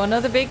 Oh,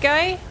 another big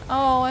guy?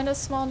 Oh, and a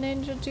small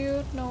ninja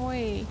dude? No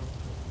way.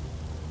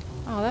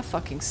 Oh, that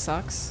fucking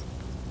sucks.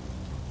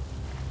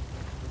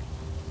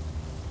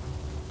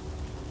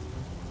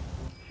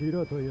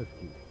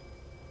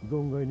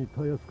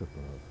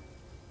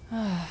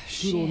 Ah,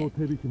 shit. Unless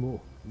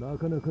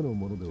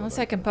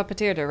I can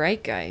puppeteer the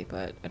right guy,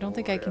 but I don't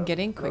think I can get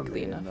in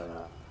quickly enough.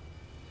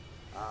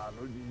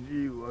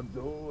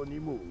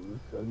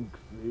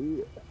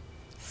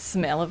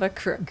 Smell of a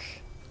crook.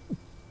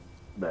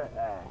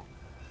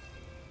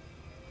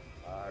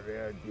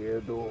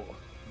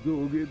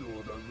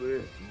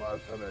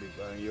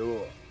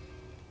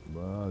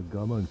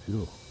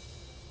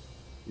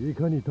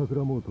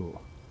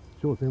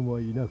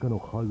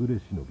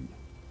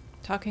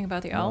 Talking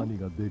about the owl?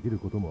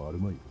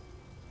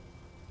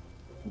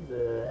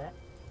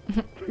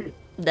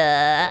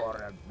 Duh.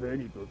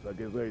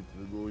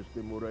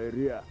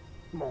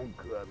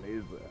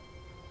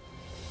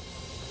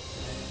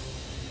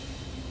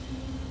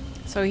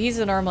 So he's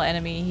a normal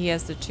enemy, he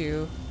has the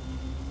two.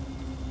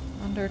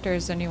 Wonder if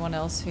there's anyone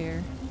else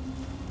here.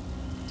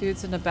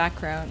 Dude's in the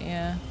background,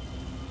 yeah.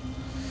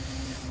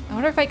 I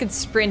wonder if I can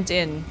sprint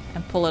in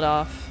and pull it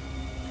off.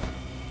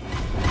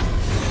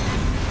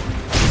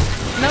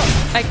 No,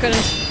 I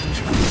couldn't.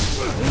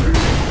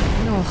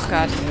 Oh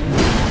god.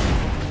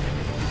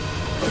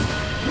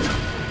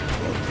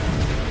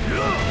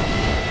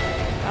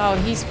 Oh,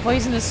 he's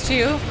poisonous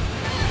too.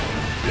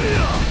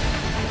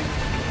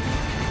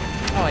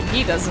 Oh, and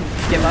he doesn't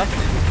give up.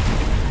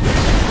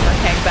 Or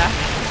hang back.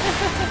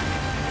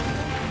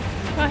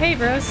 Oh, hey,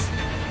 bros.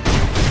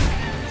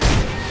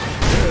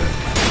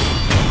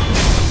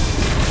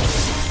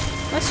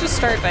 Let's just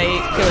start by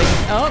killing...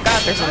 Oh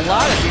god, there's a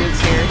lot of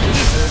dudes here.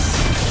 Jesus.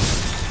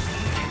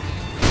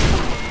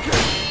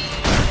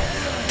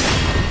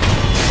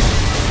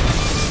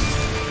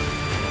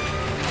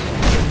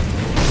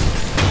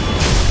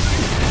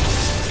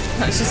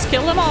 Let's just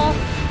kill them all.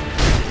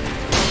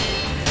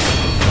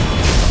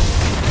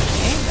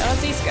 Okay, that was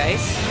these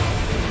guys.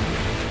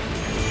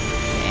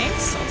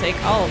 Thanks, I'll take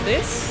all of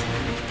this.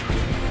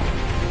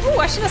 Ooh,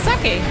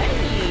 Ashinasake!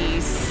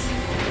 Nice!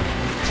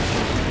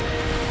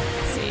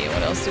 Let's see,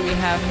 what else do we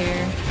have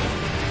here?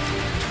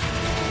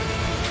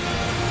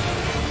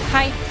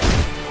 Hi!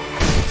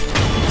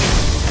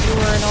 You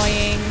were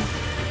annoying.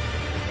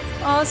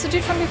 Oh, it's the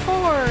dude from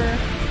before!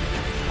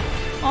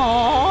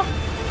 Aww!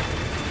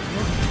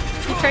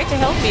 He tried to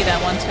help me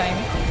that one time.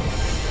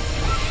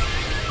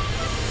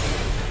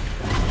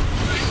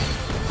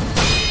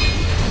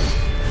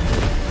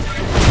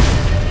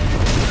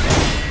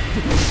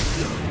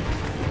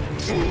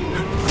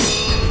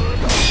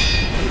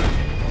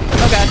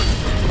 Oh god.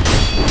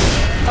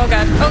 Oh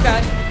god. Oh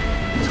god.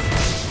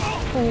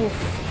 Oof.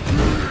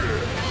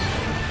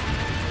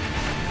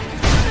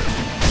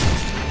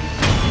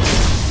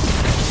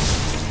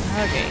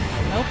 Okay.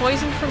 No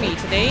poison for me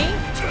today.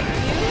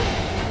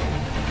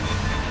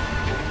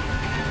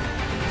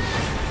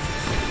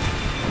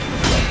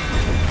 Thank you.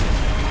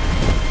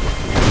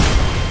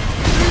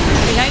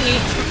 Behind me.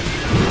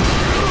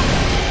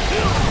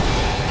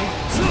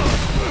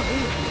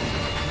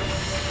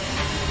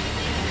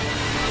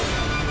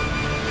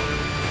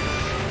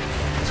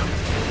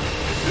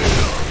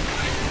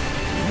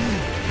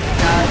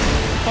 God.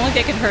 If only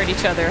they could hurt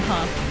each other,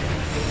 huh?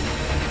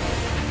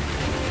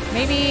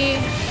 Maybe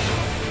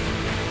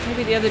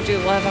Maybe the other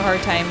dude will have a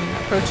hard time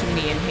approaching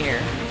me in here.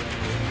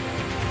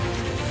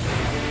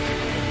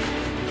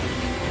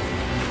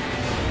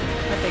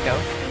 Where'd they go?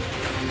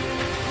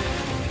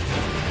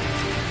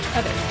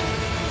 Oh, there.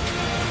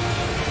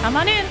 Come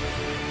on in!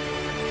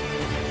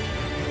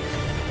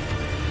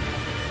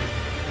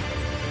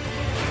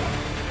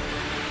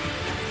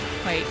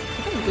 Wait,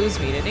 he didn't lose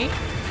me, did he?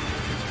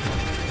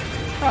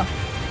 Oh,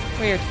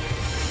 weird.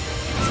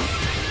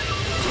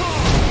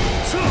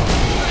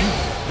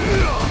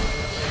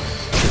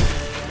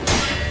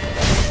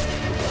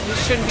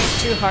 This shouldn't be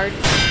too hard.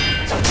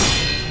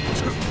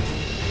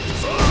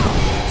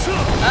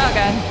 Oh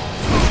god.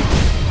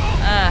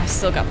 Ah,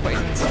 still got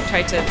poisoned. So I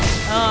tried to...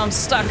 Oh, I'm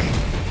stuck.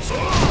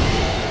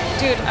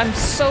 Dude, I'm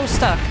so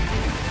stuck.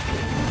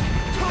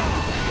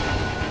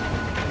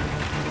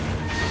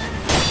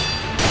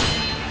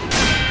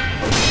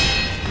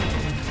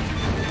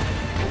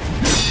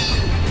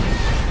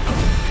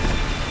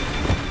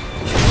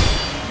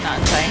 Not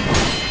in time.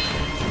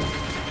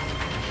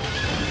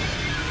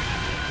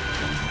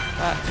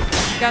 But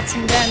got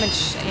some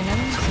damage in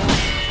him, so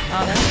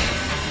on him.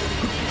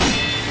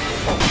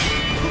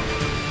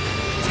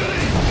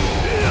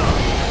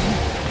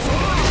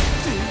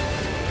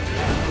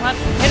 Come on,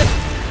 hit him!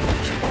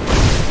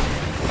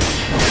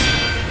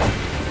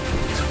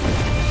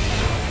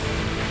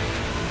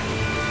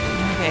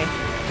 Okay.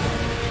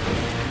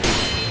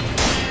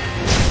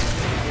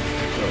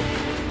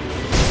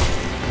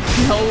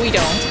 No, we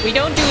don't. We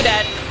don't do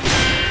that.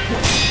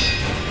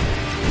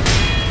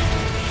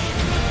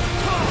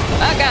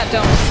 Oh god,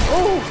 don't.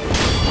 Ooh!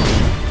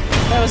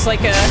 That was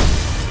like a...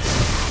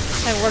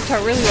 That worked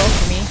out really well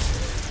for me.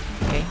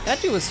 Okay, that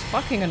dude was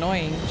fucking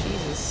annoying.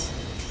 Jesus.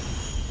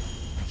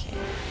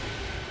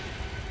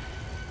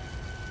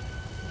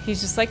 He's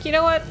just like, you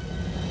know what?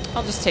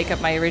 I'll just take up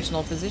my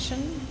original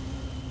position.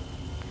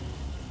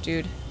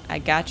 Dude, I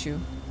got you.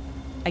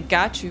 I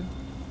got you.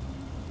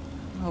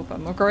 I hope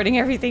I'm recording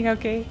everything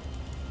okay.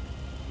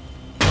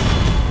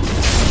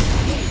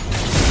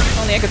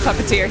 Only I could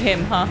puppeteer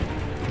him, huh?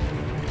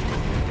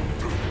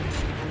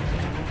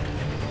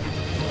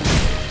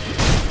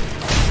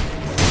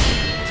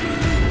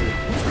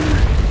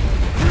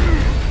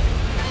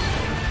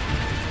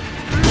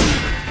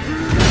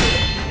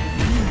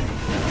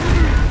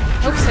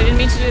 Oops, I didn't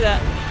mean to do that.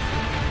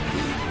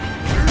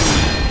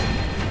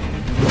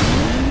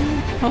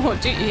 Oh,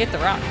 dude, you hit the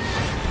rock.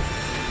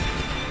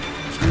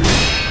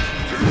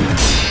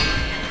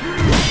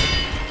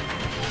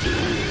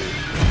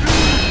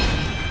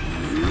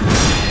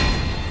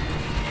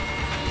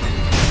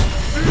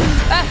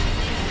 Ah!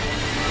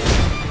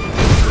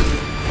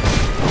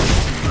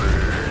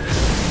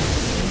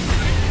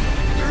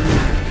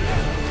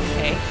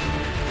 Okay.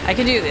 I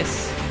can do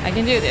this. I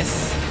can do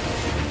this.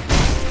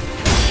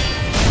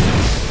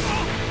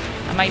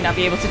 I might not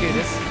be able to do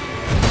this.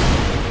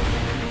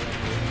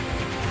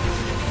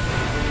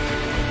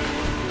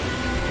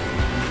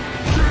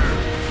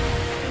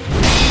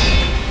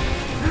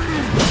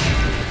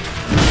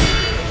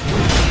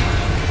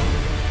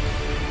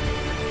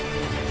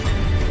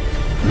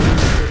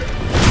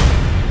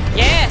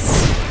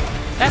 Yes!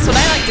 That's what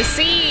I like to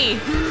see!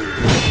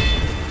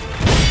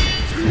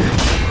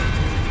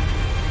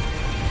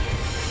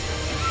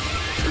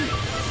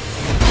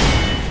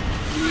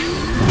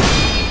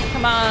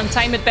 Come on,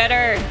 time it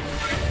better.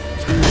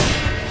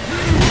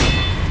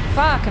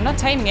 Fuck, I'm not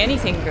timing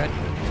anything good.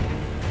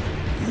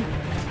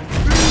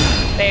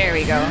 There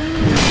we go.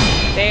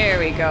 There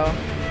we go.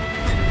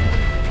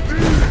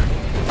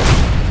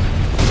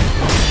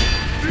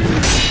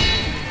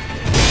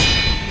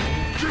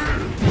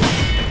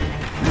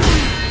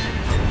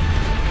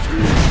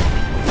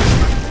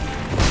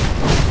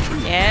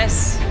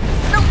 Yes.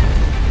 Nope.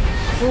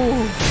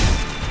 Ooh.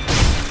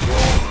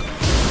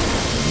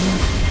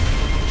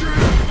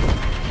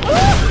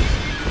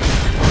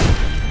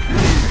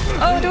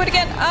 Oh, do it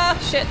again! Ah,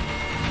 shit.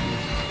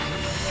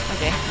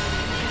 Okay.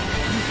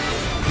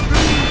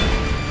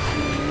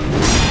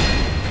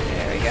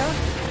 There we go.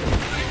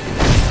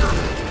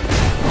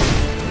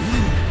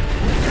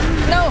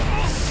 No!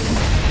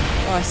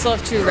 Oh, I still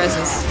have 2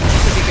 reses.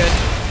 Could be good.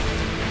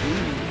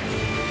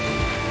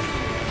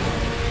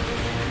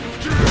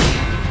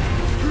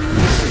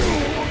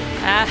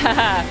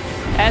 Ah,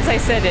 as I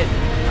said it.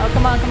 Oh,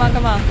 come on, come on,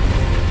 come on.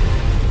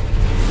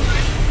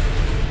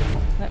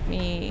 Let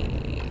me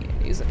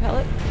use a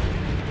pellet.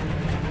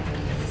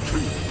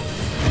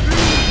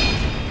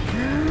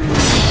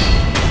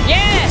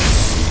 Yes!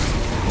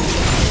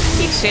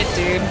 Eat shit,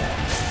 dude.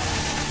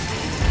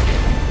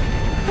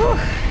 Whew.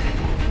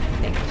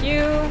 Thank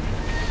you.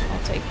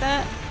 I'll take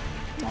that.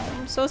 Oh,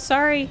 I'm so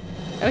sorry.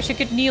 I wish I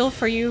could kneel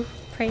for you.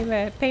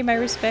 Pay my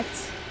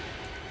respects.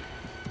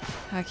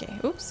 Okay.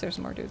 Oops, there's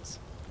more dudes.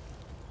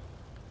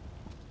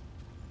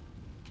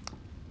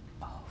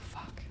 Oh,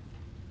 fuck.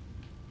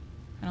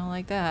 I don't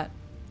like that.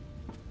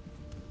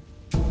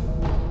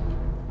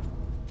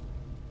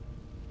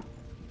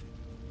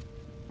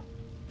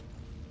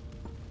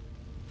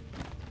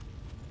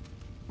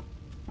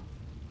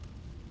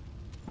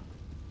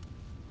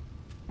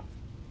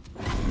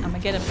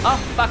 get him. Oh,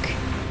 fuck.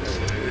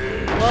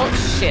 Well,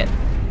 shit.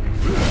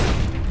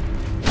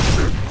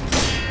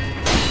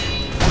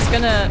 I was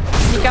gonna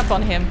sneak up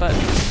on him, but...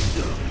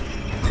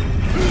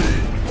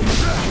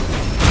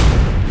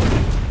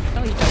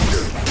 No, you don't.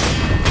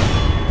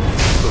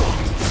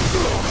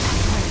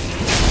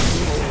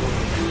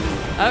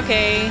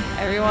 Okay,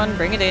 everyone,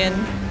 bring it in.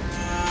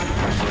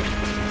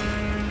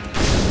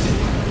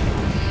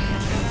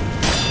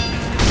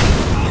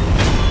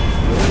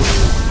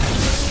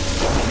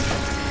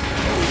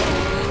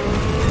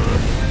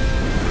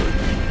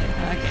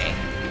 Okay.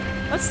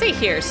 Let's stay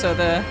here so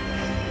the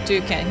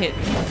dude can't hit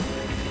me.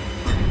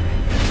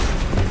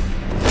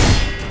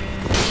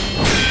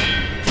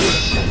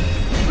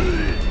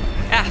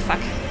 Ah,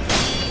 fuck.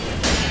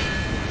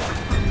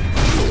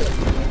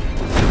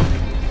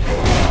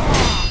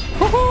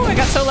 Woohoo! I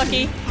got so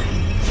lucky.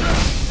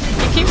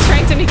 He keeps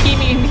trying to keep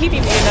me and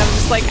hitting me, and I'm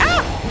just like,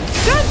 ah!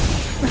 Done!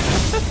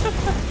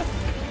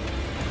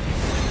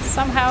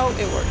 Somehow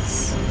it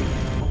works.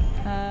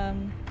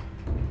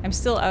 I'm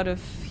still out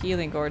of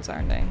healing gourds,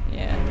 aren't I?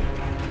 Yeah.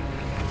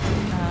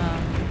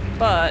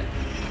 But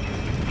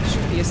there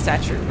should be a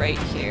statue right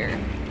here.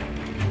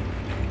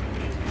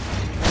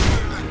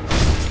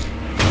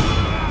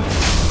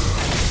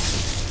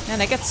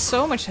 And I get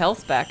so much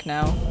health back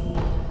now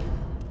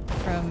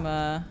from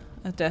a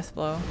death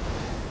blow.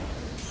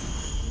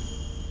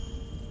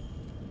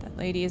 That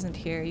lady isn't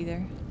here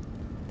either.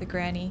 The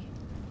granny.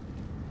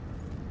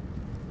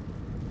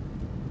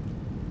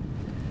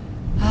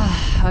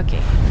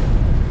 Okay.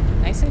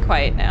 Nice and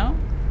quiet now.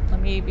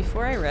 Let me,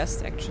 before I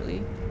rest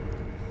actually,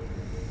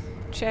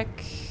 check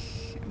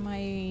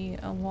my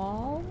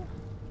wall.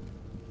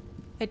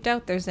 I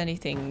doubt there's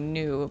anything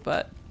new,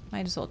 but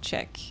might as well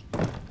check.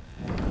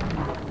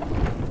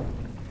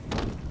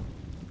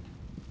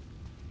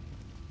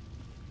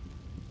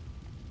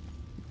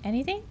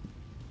 Anything?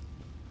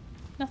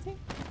 Nothing?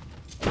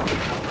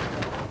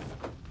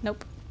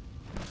 Nope.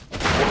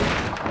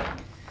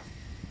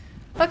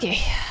 Okay.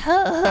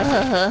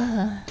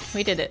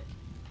 We did it.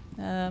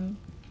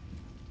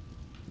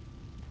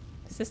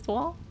 Is this the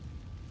wall?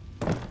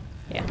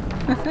 Yeah.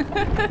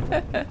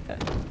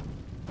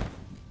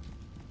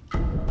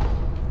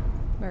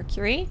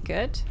 Mercury,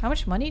 good. How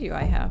much money do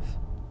I have?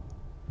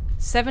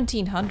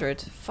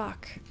 1,700.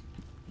 Fuck.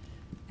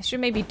 I should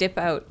maybe dip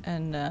out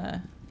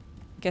and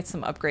get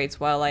some upgrades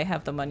while I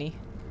have the money.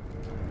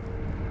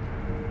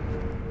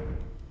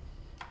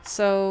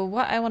 So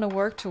what I want to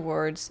work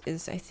towards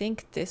is, I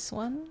think, this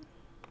one.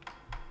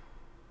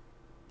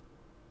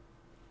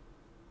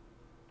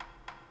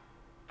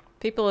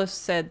 People have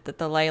said that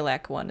the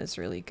lilac one is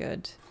really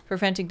good.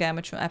 Preventing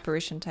damage from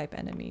apparition type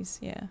enemies,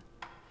 yeah.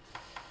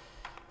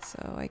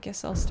 So I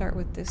guess I'll start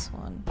with this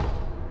one.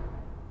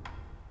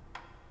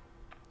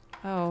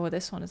 Oh,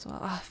 this one as well.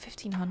 Ah,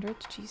 1,500?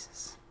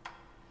 Jesus.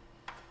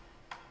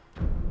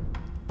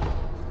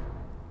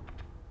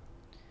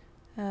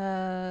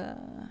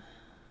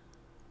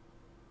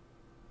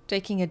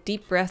 Taking a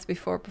deep breath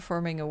before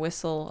performing a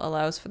whistle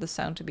allows for the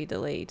sound to be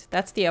delayed.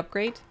 That's the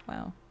upgrade?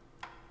 Wow.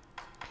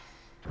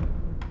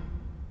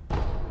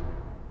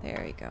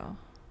 There we go.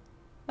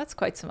 That's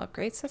quite some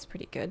upgrades. That's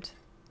pretty good.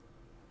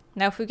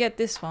 Now if we get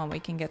this one, we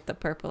can get the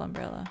purple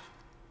umbrella.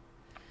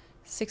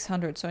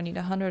 600, so I need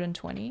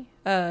 120.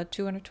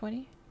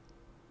 220?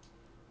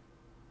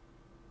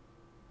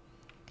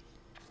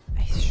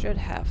 I should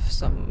have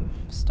some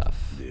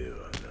stuff.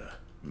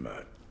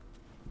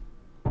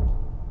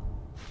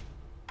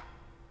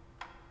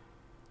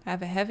 I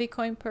have a heavy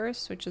coin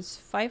purse, which is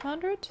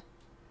 500.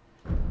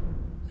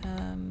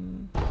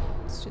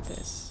 Let's do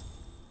this.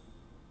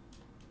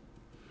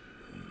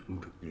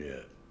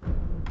 Yeah.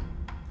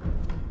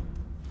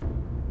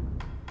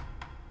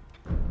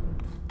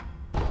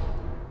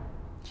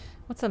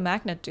 What's a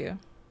magnet do?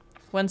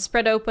 When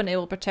spread open, it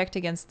will protect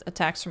against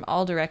attacks from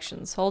all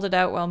directions. Hold it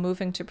out while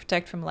moving to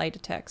protect from light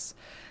attacks.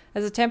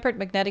 As a tempered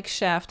magnetic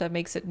shaft that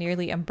makes it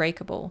nearly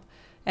unbreakable.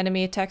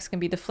 Enemy attacks can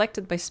be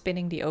deflected by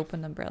spinning the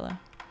open umbrella.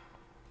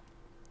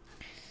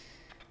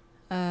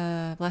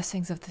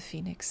 Blessings of the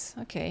Phoenix.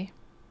 Okay.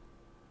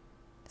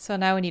 So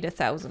now we need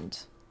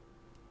 1,000.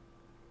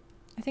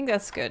 I think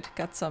that's good.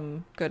 Got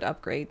some good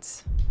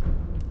upgrades.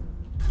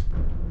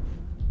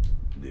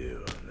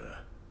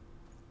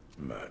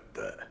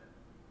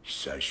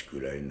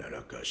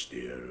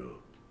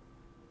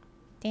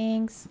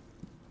 Thanks.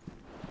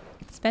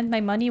 Spend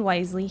my money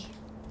wisely.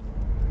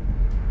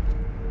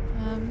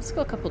 Let's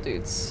go a couple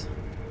dudes.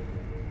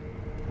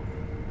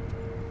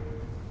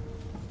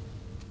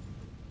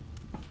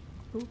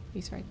 Ooh,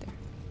 he's right there.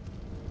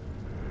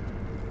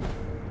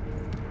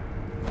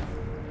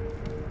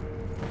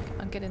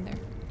 Come on, get in there.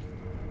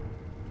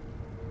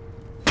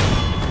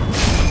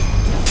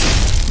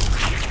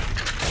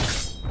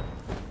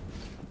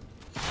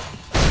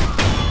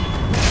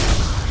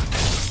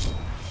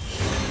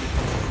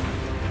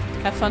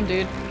 Have fun,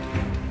 dude.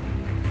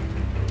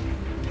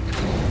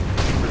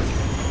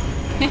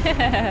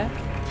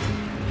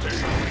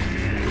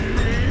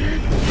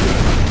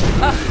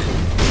 Oh.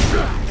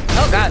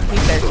 Oh god,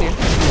 he's there too.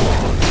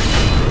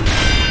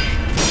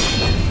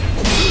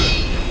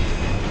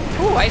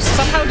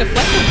 somehow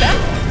deflected that?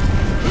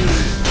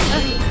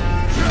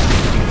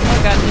 Oh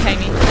god, behind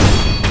me.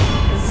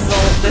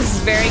 This is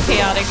very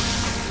chaotic.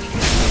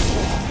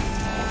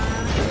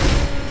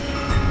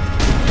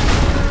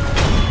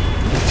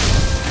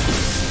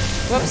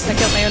 Whoops, I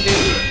killed my own dude.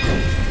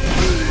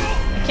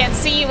 I can't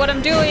see what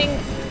I'm doing.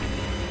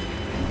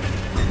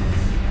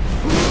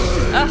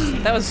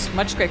 Ugh, that was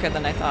much quicker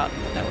than I thought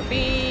that would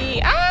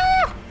be.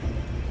 Ah!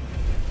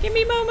 Give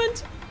me a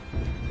moment.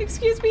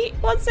 Excuse me,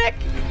 1 sec.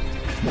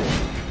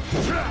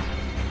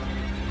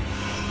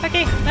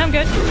 Okay, now I'm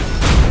good.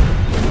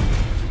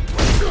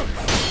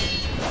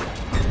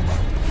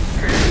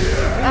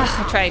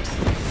 Ah, I tried.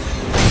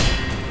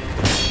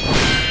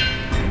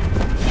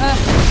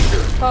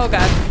 Oh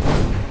god.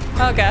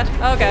 Oh god.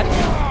 Oh god.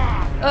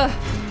 Ugh.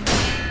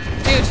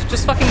 Dude,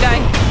 just fucking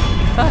die.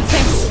 Oh,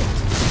 thanks.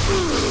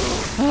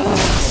 Oh,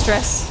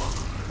 stress.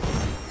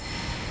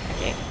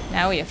 Okay,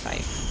 now we have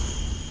 5.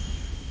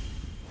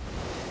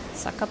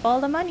 Suck up all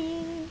the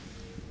money.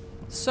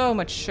 So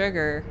much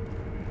sugar.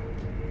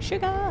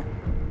 Sugar!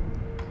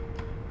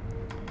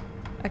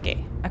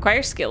 Okay,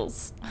 acquire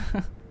skills.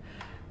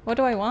 What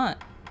do I want?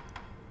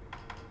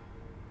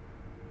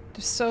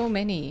 There's so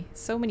many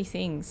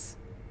things.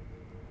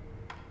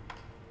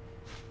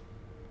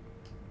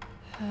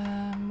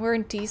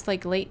 Weren't these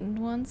like latent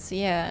ones?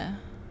 Yeah.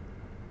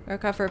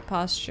 Recover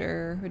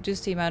posture.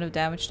 Reduce the amount of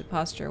damage to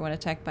posture when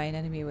attacked by an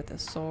enemy with a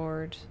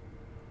sword.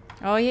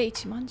 Oh yeah,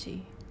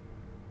 Ichimonji.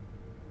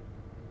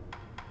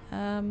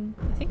 I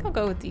think I'll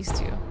go with these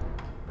 2.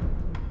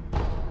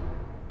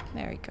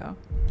 There we go.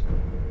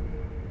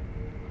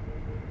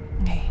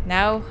 Okay,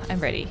 now I'm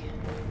ready.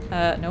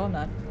 No I'm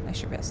not.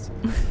 Nice your best.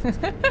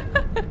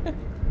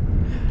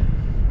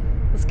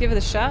 Let's give it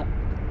a shot.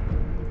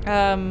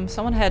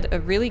 Someone had a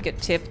really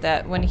good tip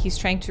that when he's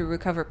trying to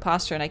recover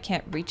posture and I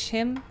can't reach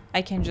him,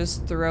 I can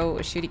just throw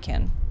a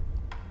shuriken.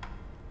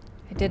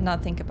 I did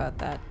not think about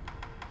that.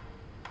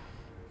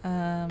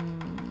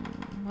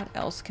 What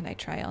else can I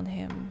try on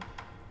him?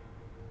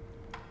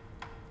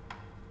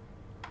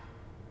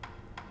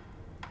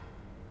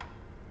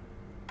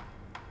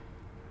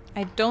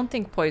 I don't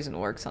think poison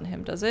works on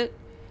him, does it?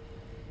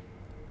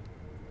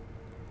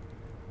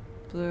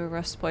 Blue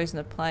rust poison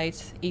applied.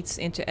 Eats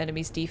into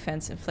enemy's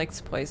defense.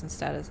 Inflicts poison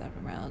status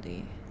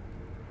abnormality.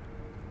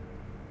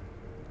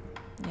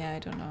 Yeah, I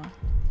don't know.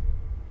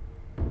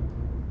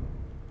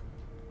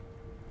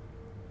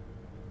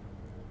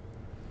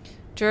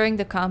 During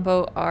the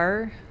combo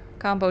R,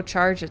 combo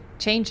charge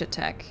change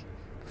attack.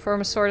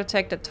 Perform a sword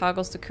attack that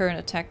toggles the current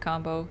attack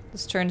combo.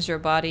 This turns your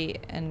body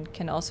and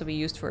can also be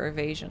used for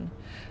evasion.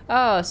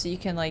 Oh, so you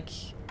can like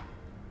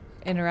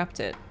interrupt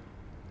it.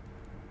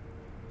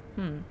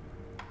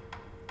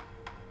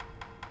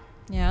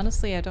 Yeah,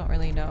 honestly, I don't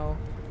really know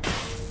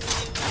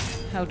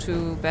how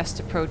to best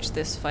approach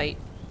this fight.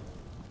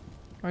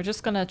 We're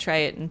just gonna try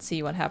it and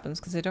see what happens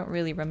because I don't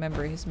really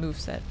remember his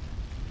moveset.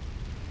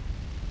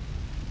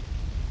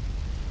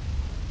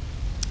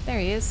 There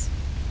he is.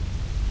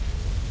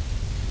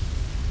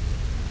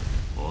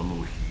 あ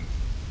の日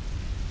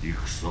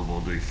戦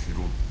場で拾っ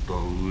た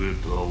飢え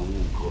た狼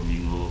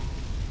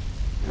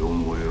がよ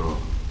もや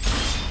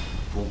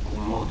ここ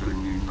まで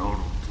になると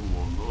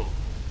はな。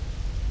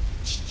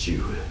父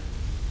上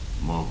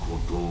まこ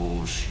と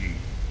を惜しい。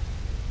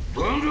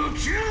だが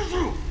切る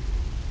ぞ。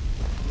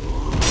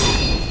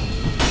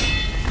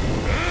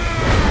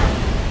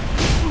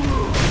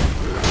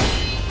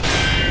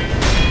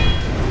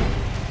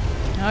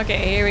Okay,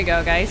 here we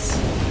go, guys.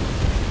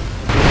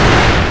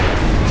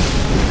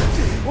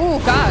 Oh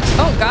god,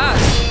 oh god.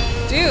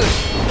 Dude,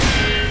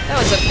 that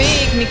was a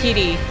big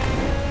Nikiti.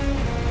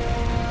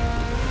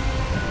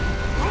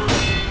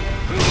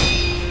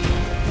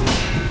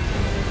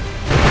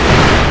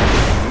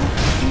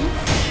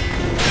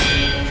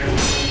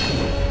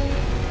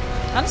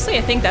 Honestly,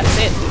 I think that's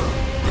it.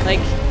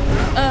 Like,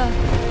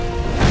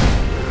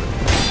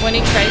 when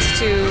he tries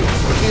to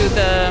do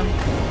the...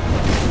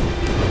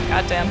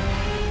 Goddamn.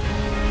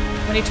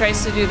 When he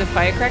tries to do the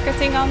firecracker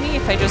thing on me,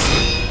 if I just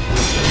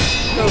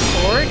go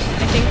forward,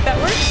 I think that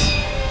works.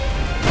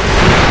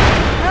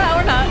 Ah,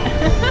 or not.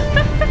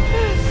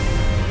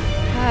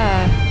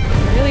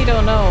 I really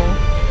don't know.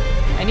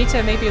 I need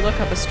to maybe look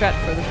up a strat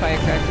for the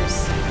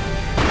firecrackers.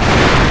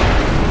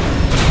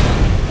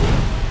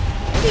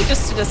 Maybe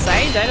just to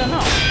decide, I don't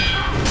know.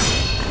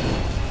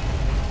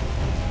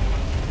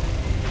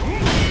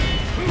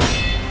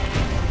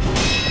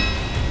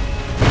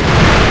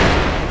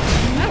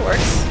 That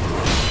works.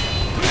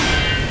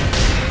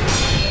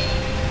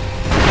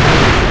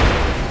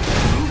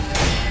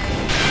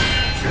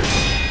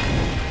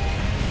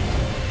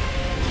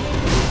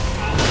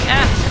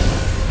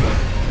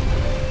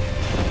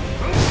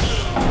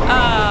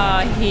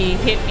 He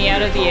hit me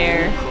out of the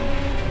air.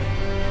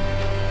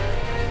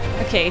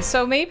 Okay,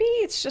 so maybe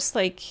it's just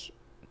like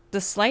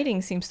the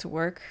sliding seems to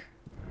work.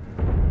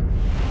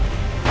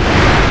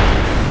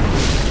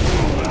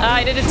 Ah,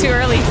 I did it too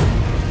early.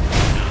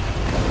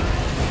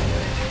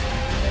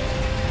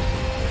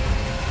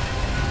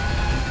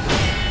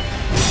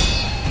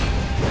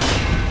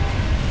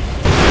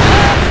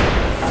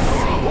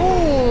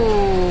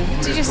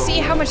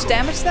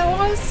 much that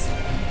was?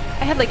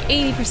 I had like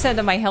 80%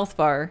 of my health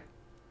bar.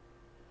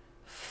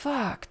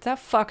 Fuck, that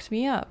fucked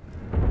me up.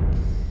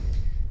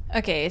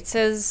 Okay, it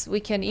says we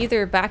can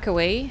either back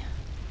away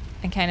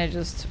and kind of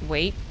just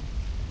wait,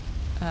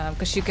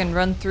 because you can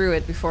run through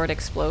it before it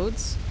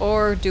explodes,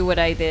 or do what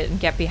I did and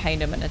get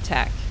behind him and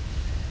attack.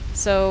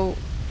 So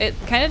it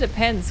kind of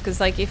depends, because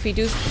like if he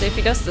does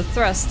the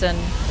thrust, then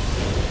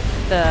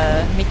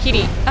the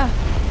Mikiri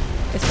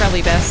it's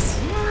probably best.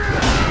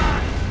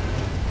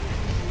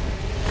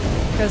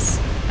 Because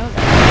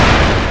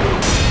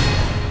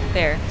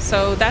there,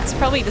 so that's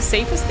probably the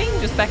safest thing,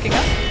 just backing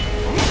up.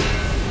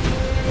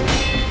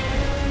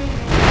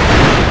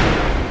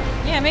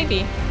 Yeah, maybe.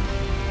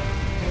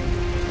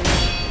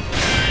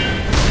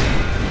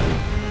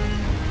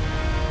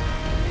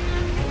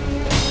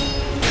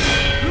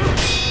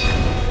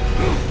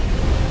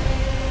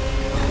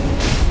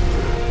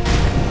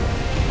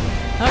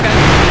 Okay.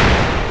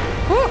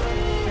 Whew!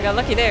 I got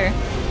lucky there.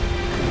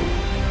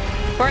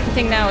 Important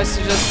thing now is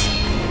to just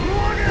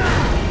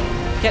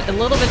get a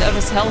little bit of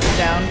his health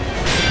down.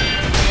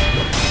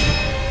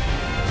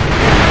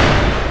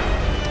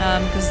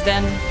 Because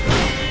then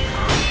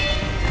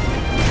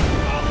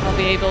I'll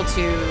be able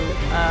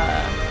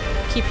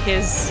to keep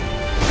his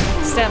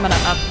stamina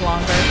up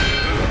longer.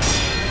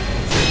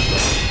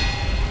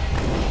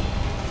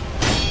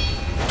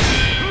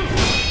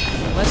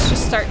 So let's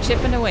just start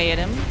chipping away at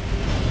him.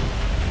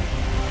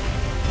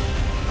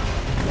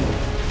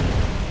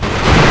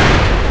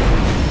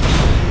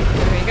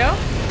 There we go.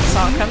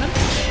 Saw it coming.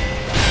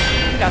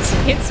 Got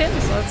some hits in,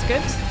 so that's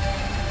good.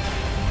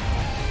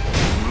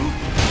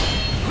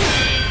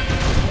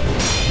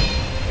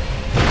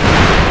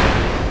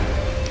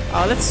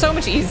 Oh, that's so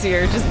much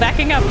easier, just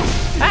backing up.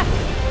 Ah!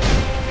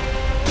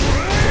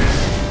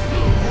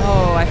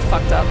 Oh, I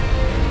fucked up.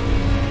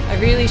 I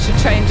really should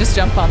try and just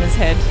jump on his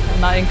head.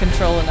 I'm not in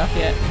control enough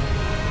yet.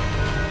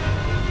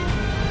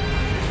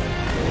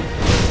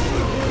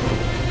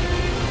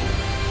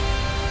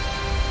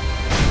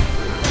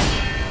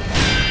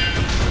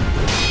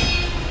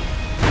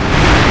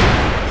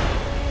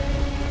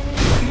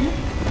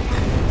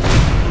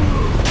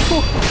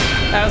 Whew,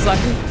 that was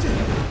lucky.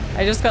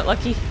 I just got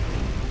lucky.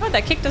 Oh,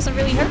 that kick doesn't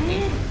really hurt me.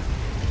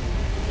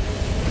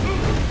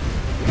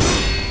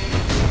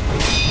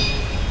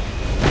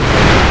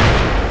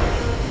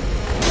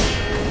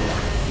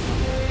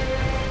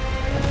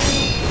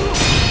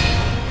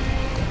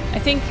 I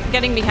think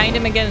getting behind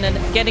him again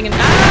and getting an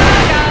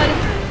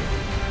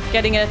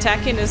getting an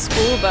attack in is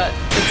cool, but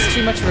it's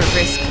too much of a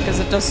risk because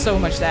it does so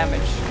much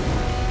damage.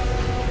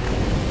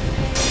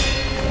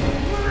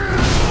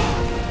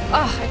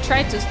 Ah, I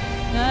tried to.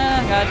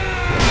 Ah, God.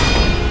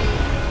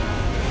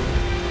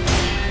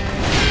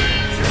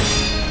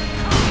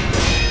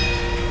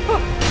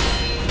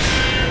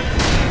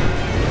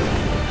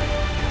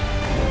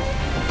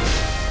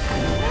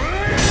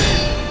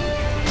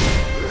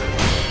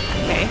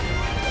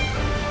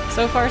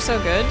 So far, so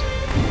good.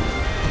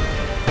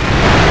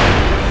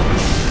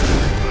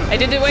 I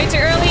did it way too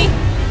early.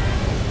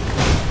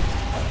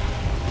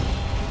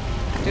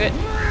 Do it.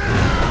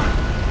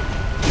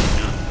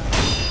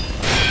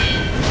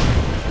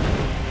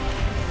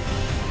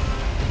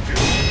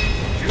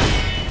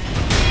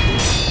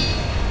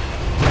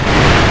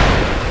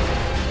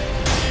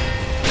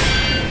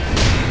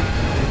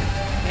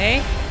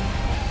 Okay.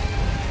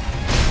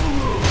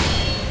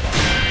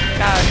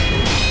 God.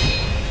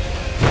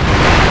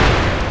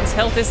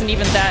 Health isn't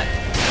even that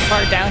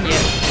far down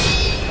yet.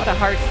 What a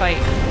hard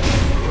fight.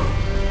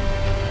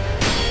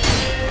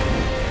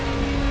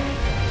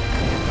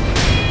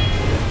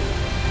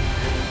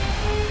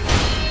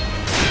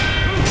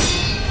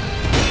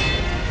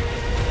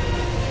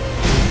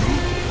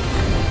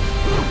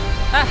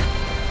 Ah!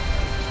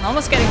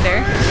 Almost getting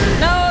there.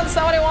 No, that's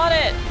not what I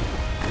wanted!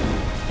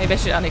 Maybe I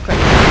should unequip.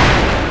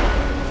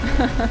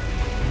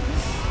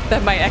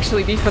 That might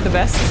actually be for the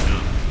best.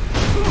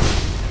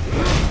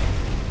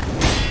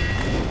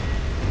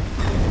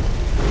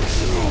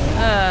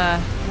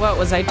 What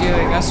was I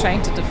doing? I was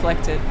trying to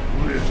deflect it.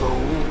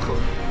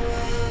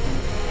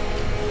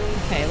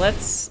 Okay,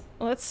 let's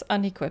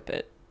unequip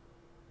it.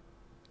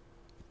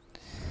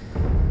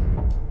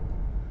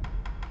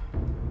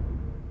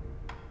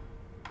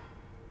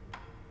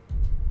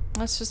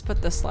 Let's just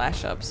put the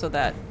slash up so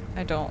that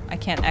I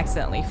can't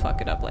accidentally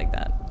fuck it up like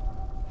that.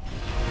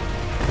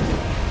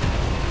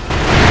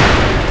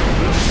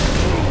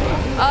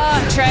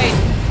 Ah, trade.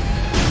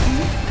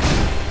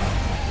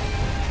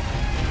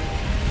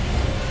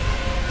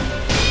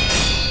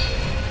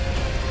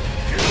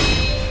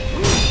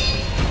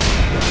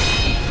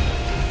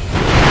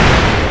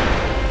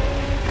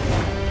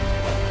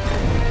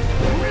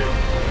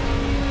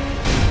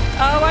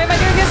 Oh, why am I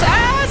doing this?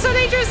 Ah, it's so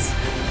dangerous!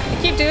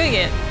 I keep doing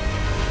it.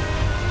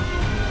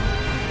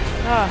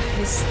 Ah, oh,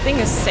 his thing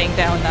is staying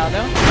down now,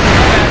 though.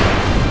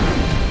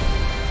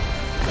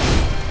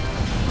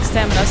 Okay.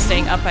 Stamina's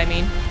staying up, I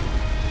mean.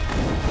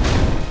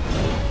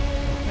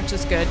 Which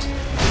is good.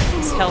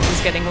 His health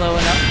is getting low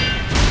enough.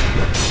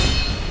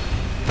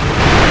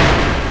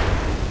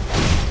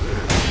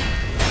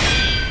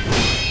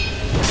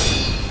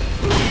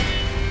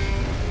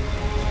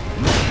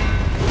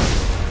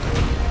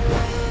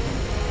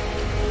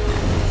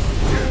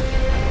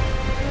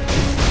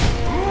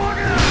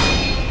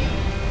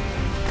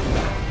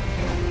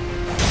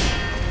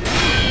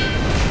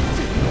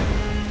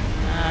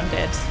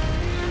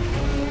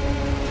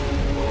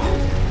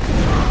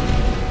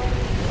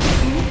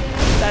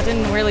 That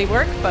didn't really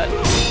work, but...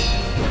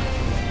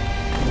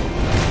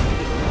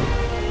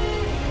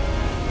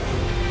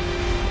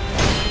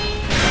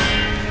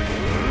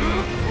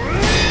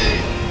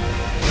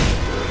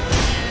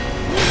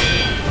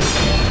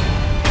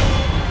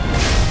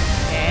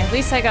 Okay, at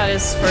least I got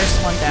his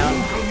first one down.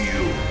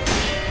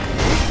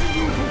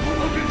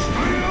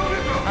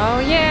 Oh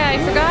yeah, I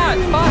forgot!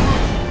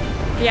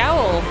 Fuck! The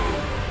owl!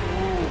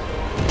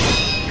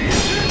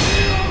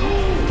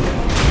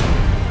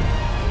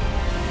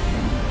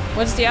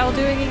 What's the owl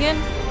doing again?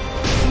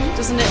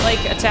 Doesn't it like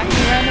attack me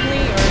randomly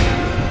or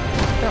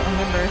I don't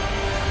remember.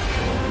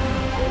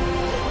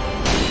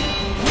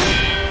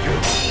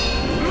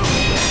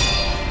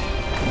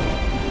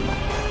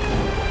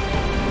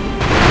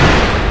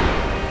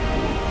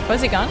 Oh,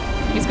 is he gone?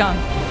 He's gone.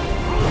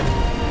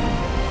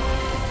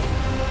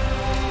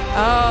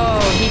 Oh,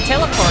 he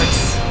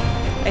teleports.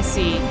 I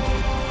see.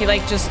 He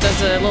like just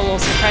does a little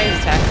surprise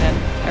attack then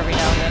every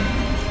now and then.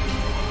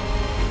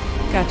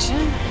 Gotcha.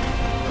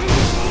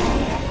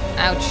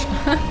 Ouch.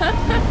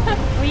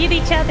 We eat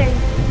each other.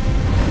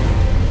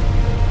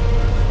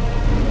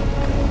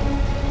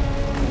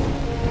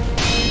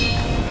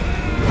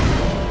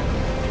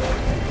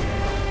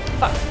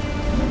 Fuck.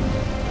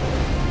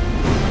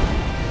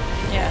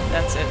 Yeah,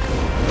 that's it.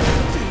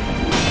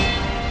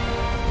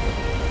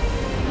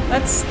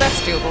 That's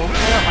doable.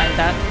 I don't mind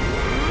that.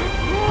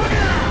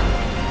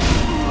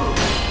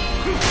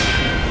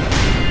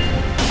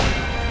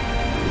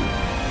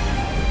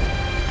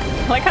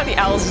 I like how the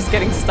owl's just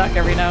getting stuck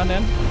every now and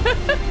then.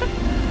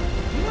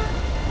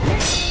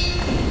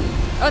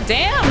 Oh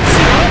damn!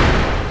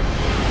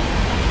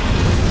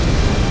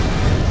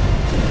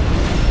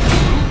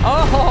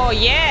 Oh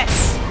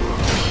yes!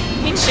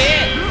 Eat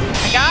shit!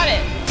 I got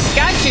it!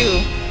 Got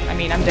you! I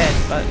mean, I'm dead,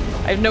 but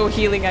I have no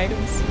healing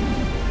items.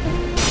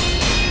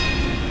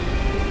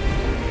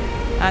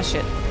 Ah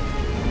shit.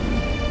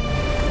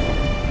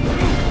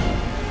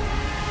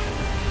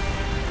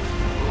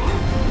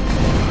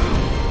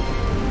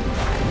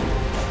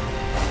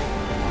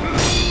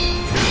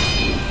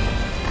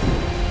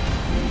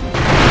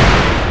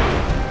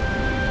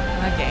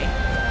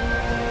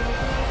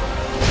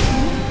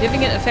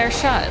 Giving it a fair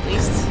shot, at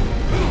least.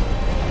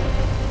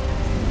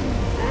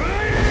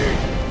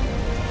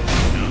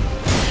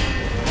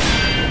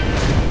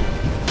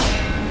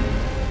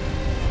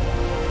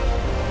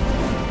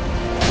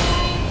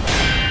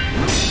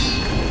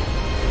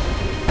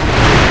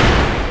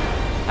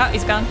 Oh,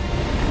 he's gone.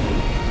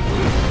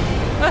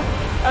 Ah,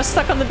 I was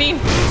stuck on the beam.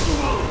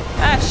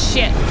 Ah,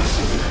 shit.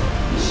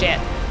 Shit.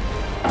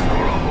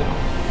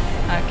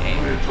 Okay.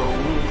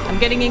 I'm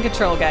getting in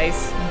control,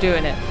 guys. I'm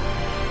doing it.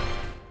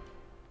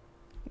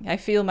 I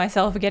feel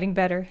myself getting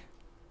better.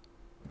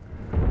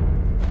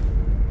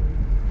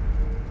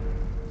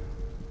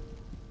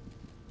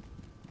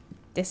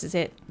 This is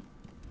it.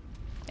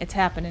 It's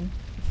happening.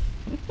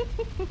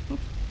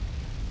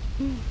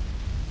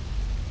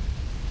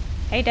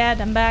 Hey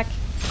Dad, I'm back.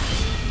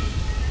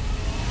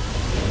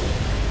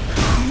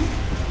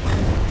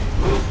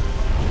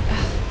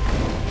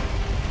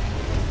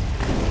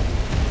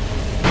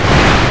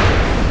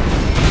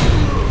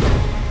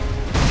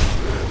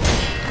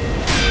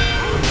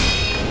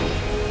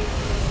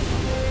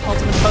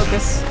 Ultimate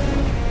focus.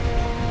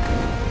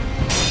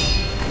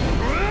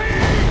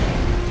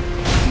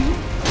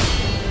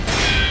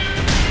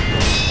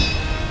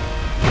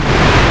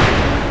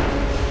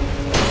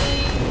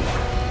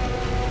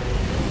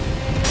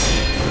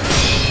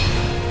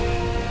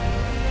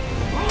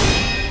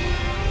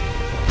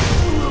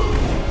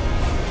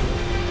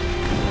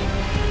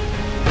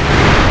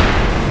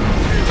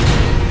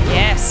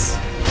 Yes.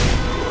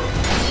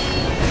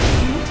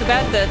 Too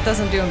bad that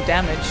doesn't do him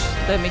damage,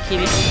 the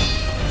Mikiri.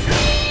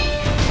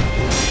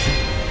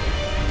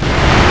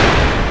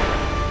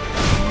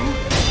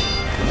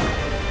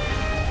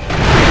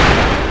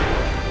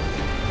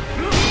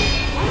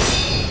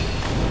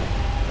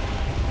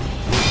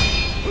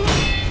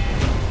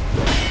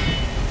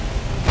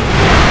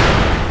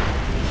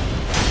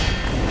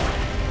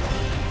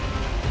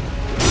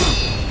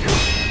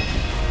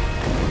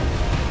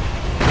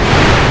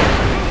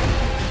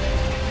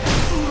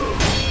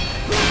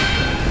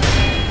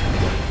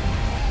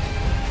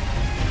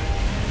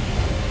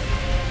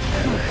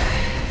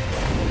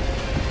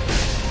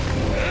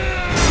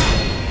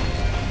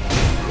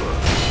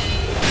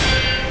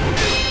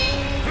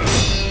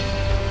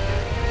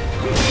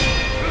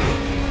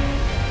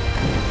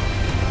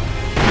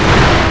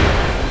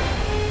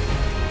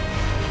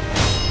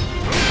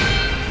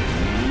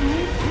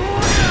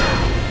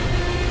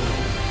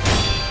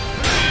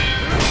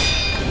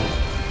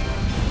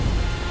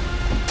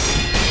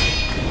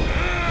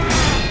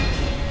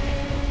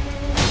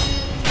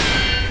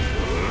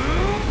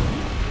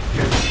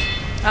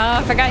 Oh,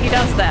 I forgot he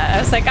does that. I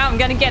was like, oh, I'm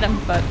gonna get him,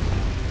 but...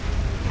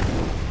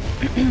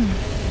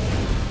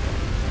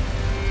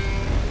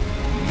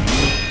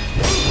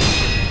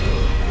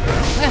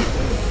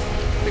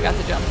 Forgot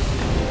to jump.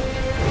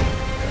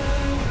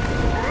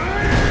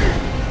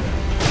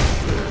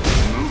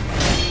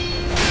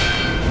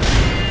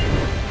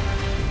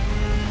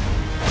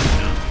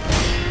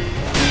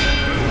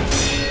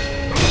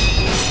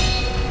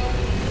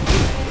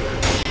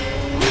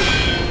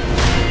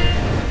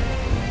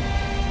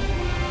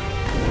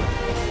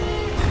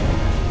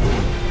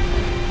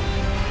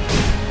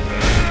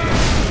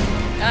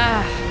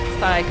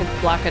 I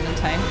could block it in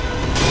time.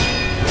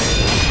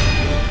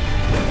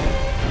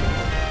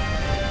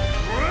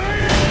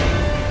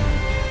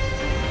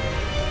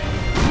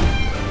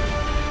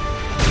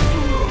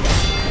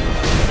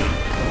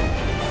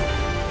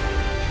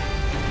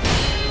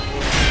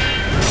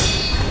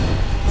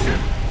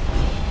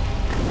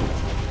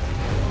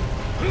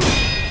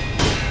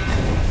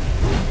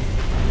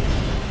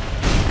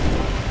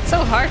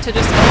 So hard to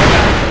just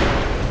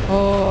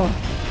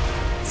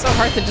so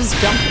hard to just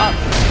jump up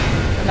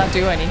and not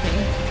do anything.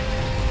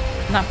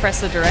 Not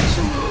press the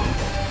direction.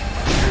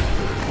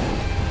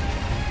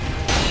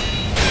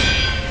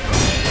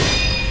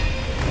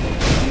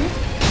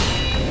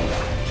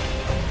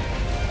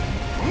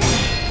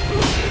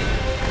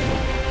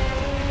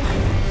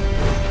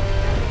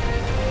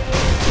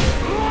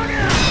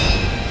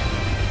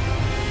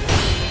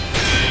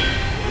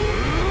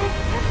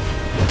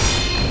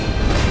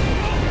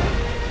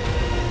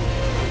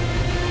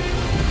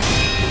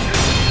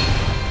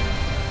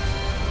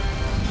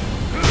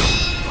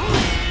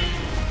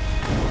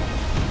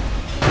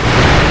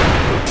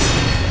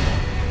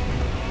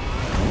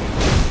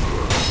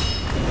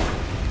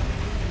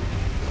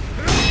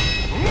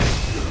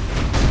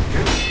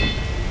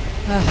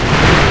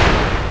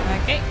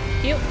 Okay,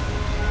 heal.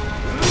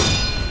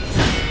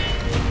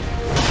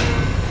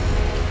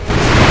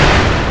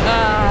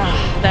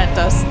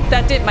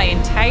 That did my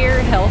entire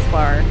health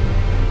bar.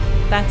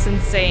 That's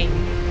insane.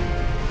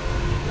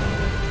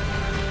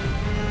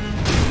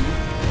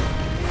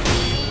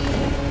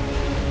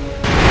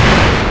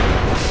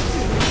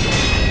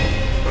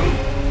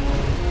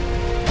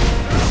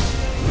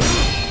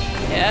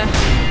 Yeah,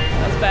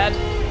 that was bad.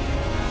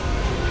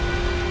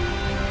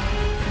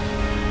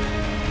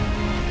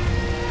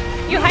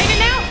 You hiding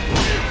now?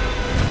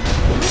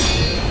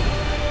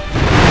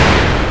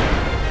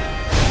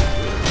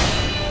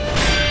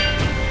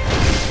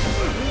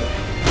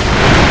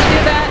 Do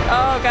that?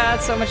 Oh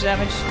god, so much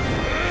damage.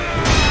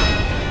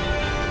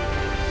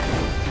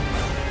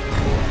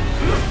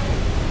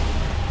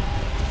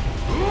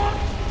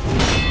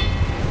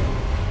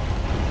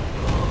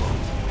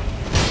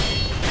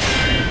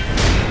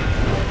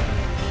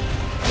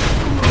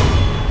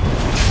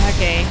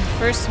 Okay,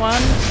 first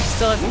one.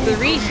 Still have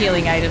 3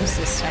 healing items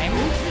this time.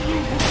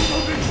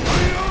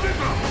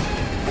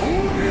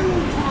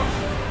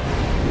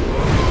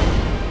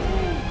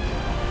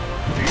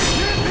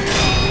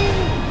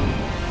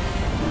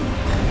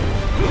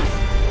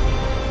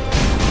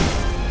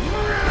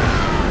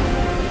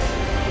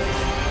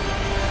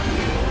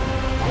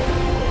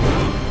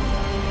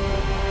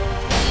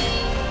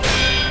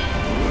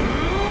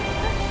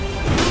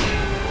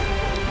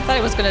 I thought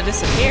it was gonna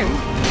disappear.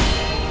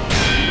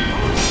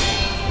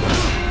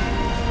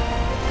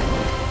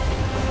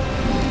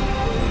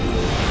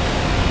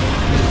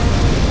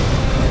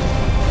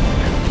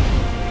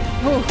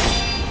 Ooh.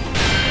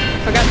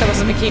 Forgot there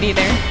was a Mikiti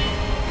there.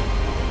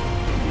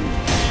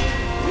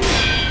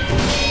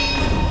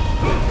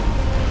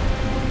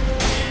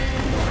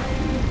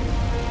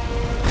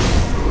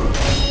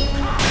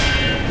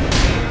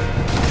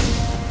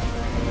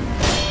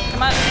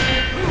 Come on.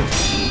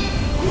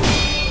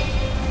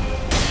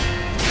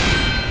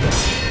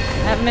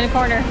 Have him in a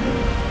corner.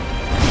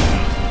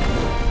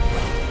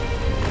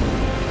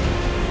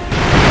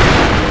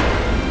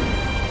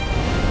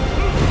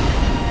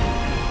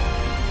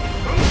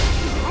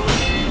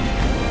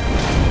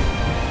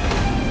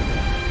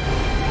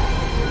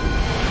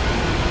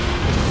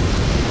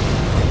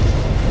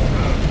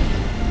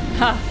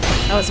 Huh,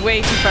 I was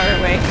way too far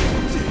away.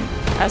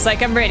 I was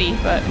like, I'm ready,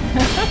 but...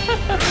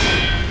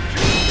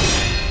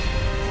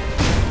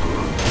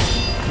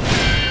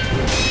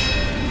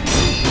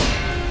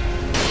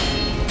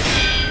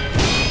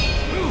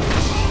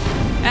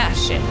 ah,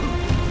 shit.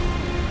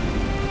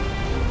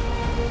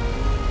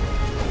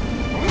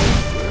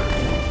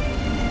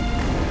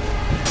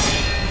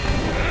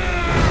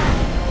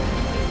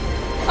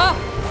 Oh,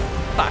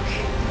 fuck.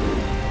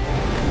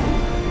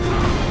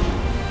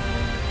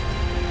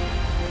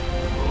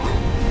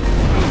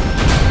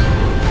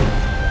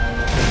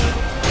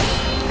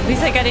 At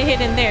least I got a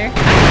hit in there.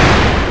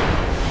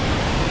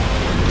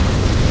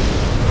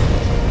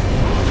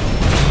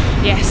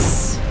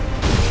 Yes.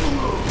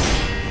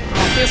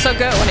 Oh, it feels so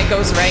good when it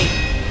goes right.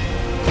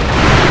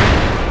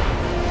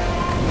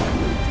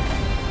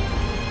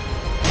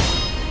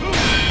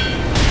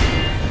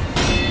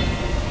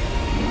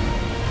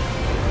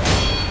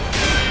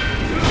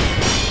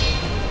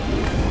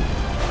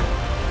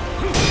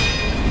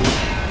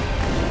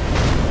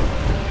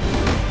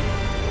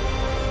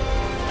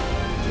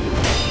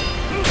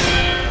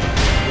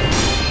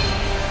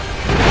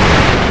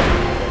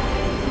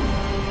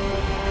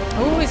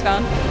 Ooh, he's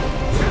gone.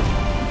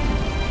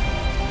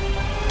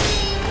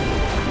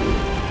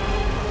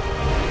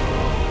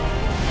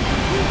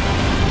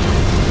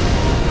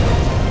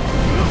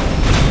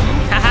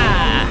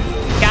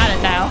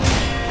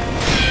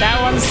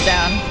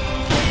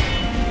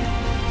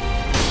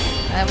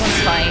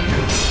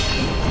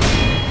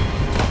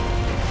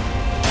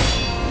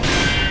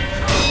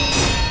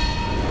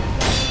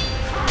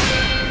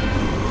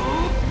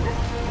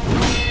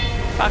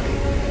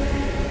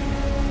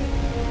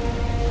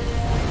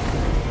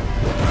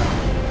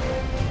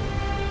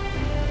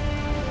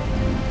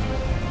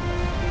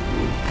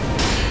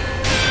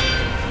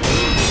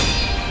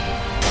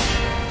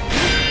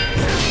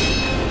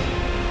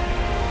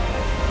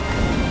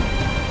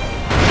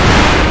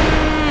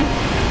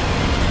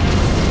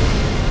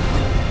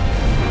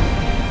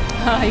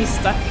 he's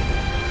stuck.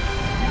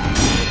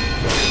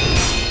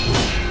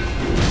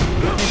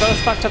 We both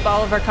fucked up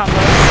all of our combos.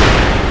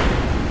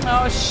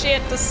 Oh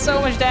shit, does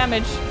so much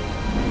damage.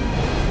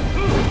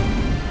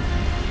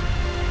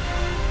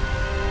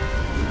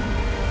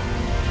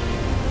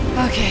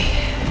 Okay.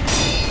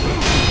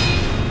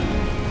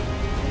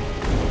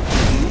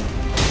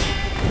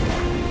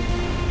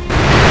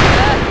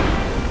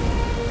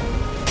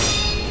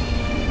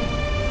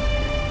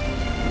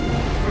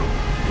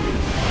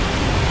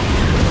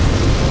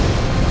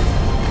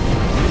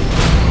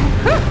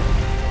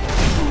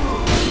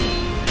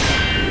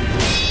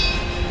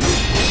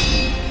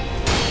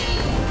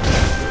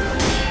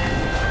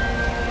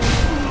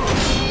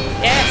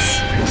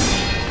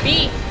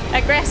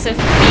 Aggressive.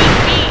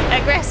 Be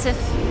aggressive.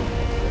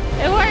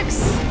 It works.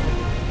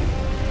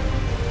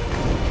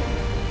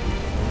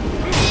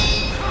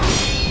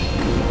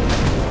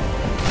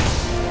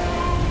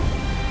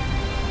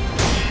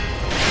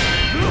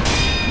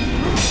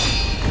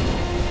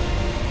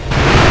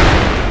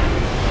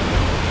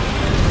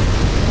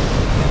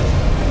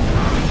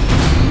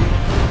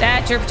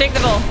 That you're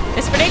predictable.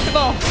 It's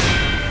predictable.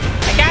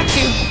 I got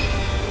you.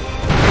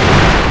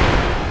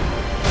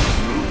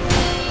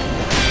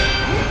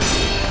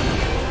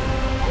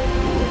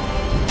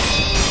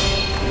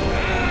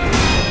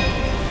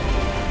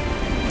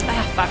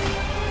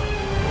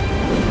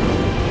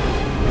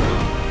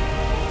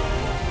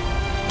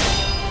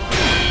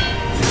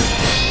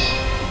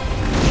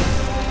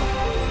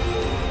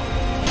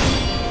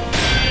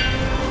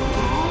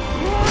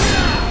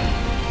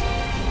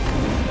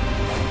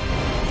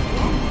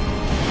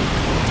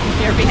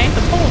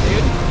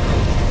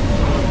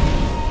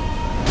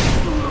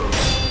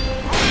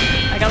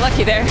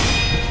 There.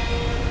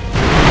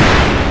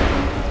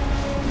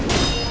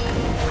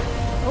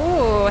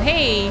 Oh,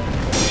 hey.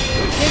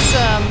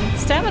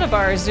 His stamina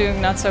bar is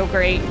doing not so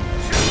great.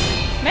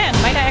 Man,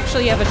 might I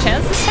actually have a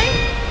chance this time?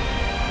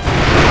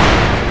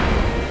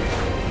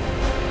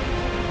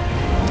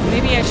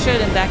 Maybe I should,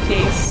 in that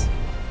case,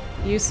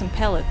 use some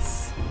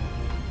pellets.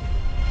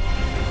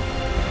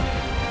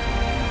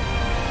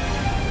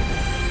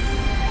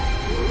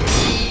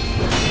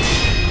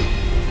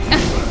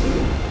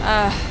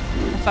 I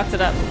fucked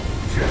it up.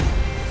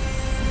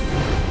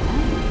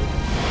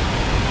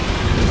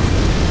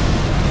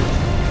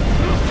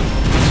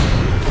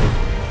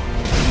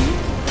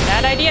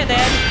 Bad idea,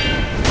 Dad.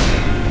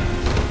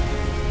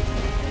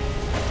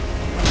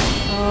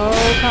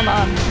 Oh, come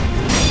on.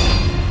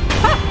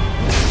 Ha!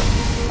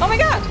 Oh my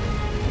god!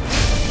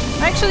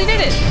 I actually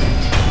did it!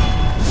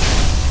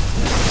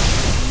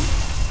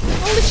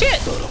 Holy shit!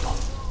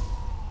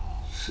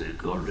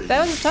 That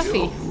was a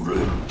toughie.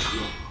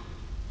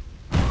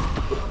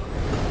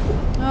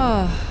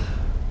 Oh.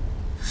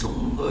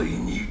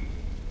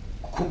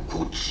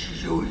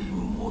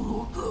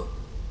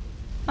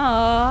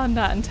 Oh,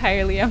 not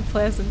entirely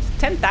unpleasant.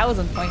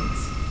 10,000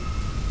 points.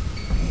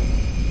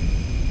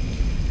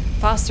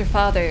 Foster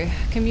father.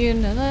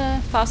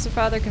 Foster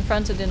father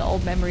confronted in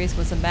old memories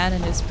was a man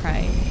in his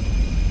prime.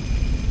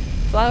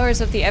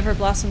 Flowers of the ever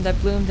blossom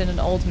that bloomed in an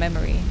old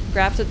memory.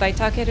 Grafted by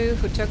Takeru,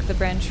 who took the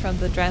branch from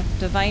the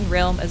divine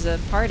realm as a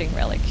parting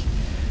relic.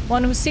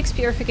 One who seeks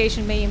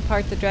purification may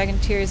impart the dragon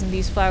tears in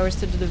these flowers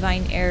to the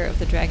divine heir of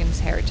the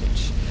dragon's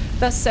heritage,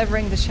 thus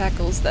severing the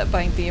shackles that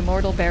bind the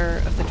immortal bearer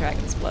of the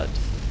dragon's blood.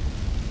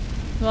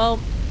 Well,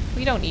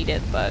 we don't need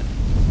it, but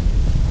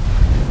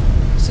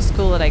it's just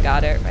cool that I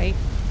got it, right?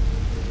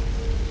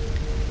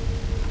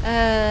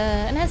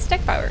 Enhanced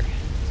deck power.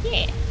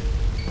 Yeah.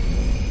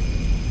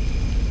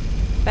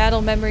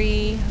 Battle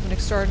memory of an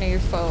extraordinary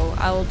foe.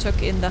 Owl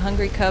took in the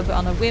hungry cub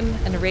on a whim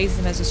and raised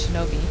him as a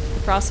shinobi.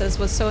 The process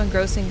was so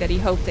engrossing that he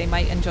hoped they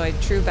might enjoy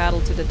true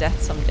battle to the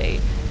death someday.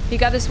 He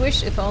got his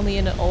wish, if only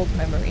in an old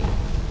memory.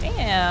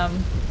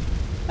 Damn.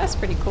 That's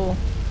pretty cool.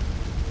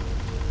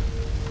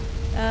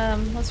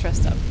 Let's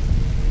rest up.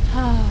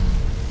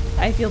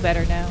 I feel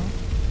better now.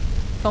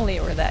 If only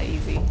it were that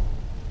easy.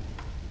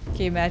 Can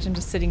you imagine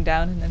just sitting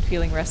down and then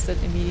feeling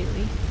rested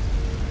immediately?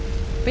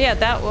 But yeah,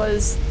 that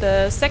was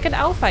the second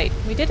owl fight.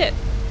 We did it.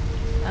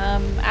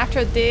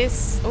 After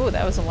this... Oh,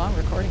 that was a long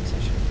recording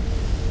session.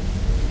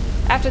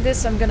 After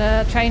this, I'm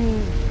gonna try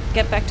and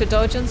get back to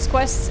Dojin's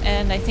quests,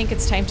 and I think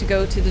it's time to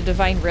go to the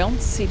Divine Realm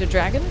to see the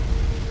dragon.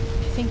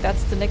 I think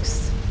that's the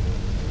next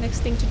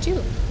thing to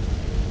do.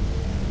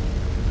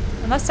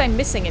 Unless I'm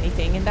missing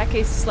anything. In that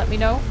case, just let me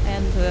know,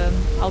 and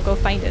I'll go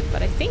find it.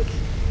 But I think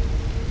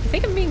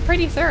I'm being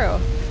pretty thorough.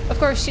 Of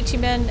course,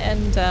 Shichimen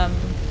and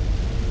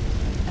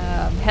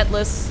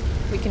Headless,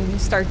 we can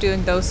start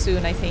doing those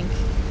soon, I think.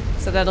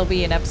 So that'll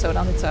be an episode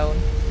on its own.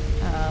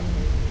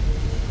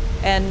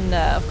 And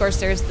of course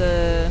there's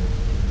the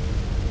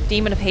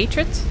Demon of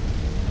Hatred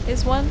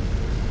is one.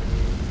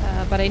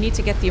 But I need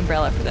to get the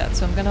umbrella for that,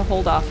 so I'm gonna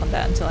hold off on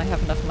that until I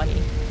have enough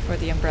money for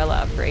the umbrella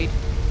upgrade.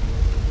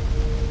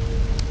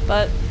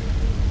 But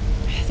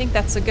I think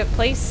that's a good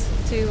place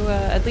to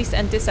at least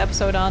end this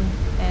episode on.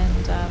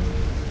 And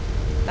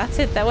that's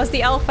it. That was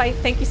the owl fight.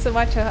 Thank you so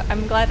much.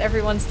 I'm glad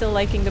everyone's still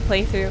liking the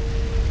playthrough.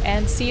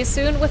 And see you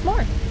soon with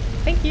more.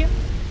 Thank you.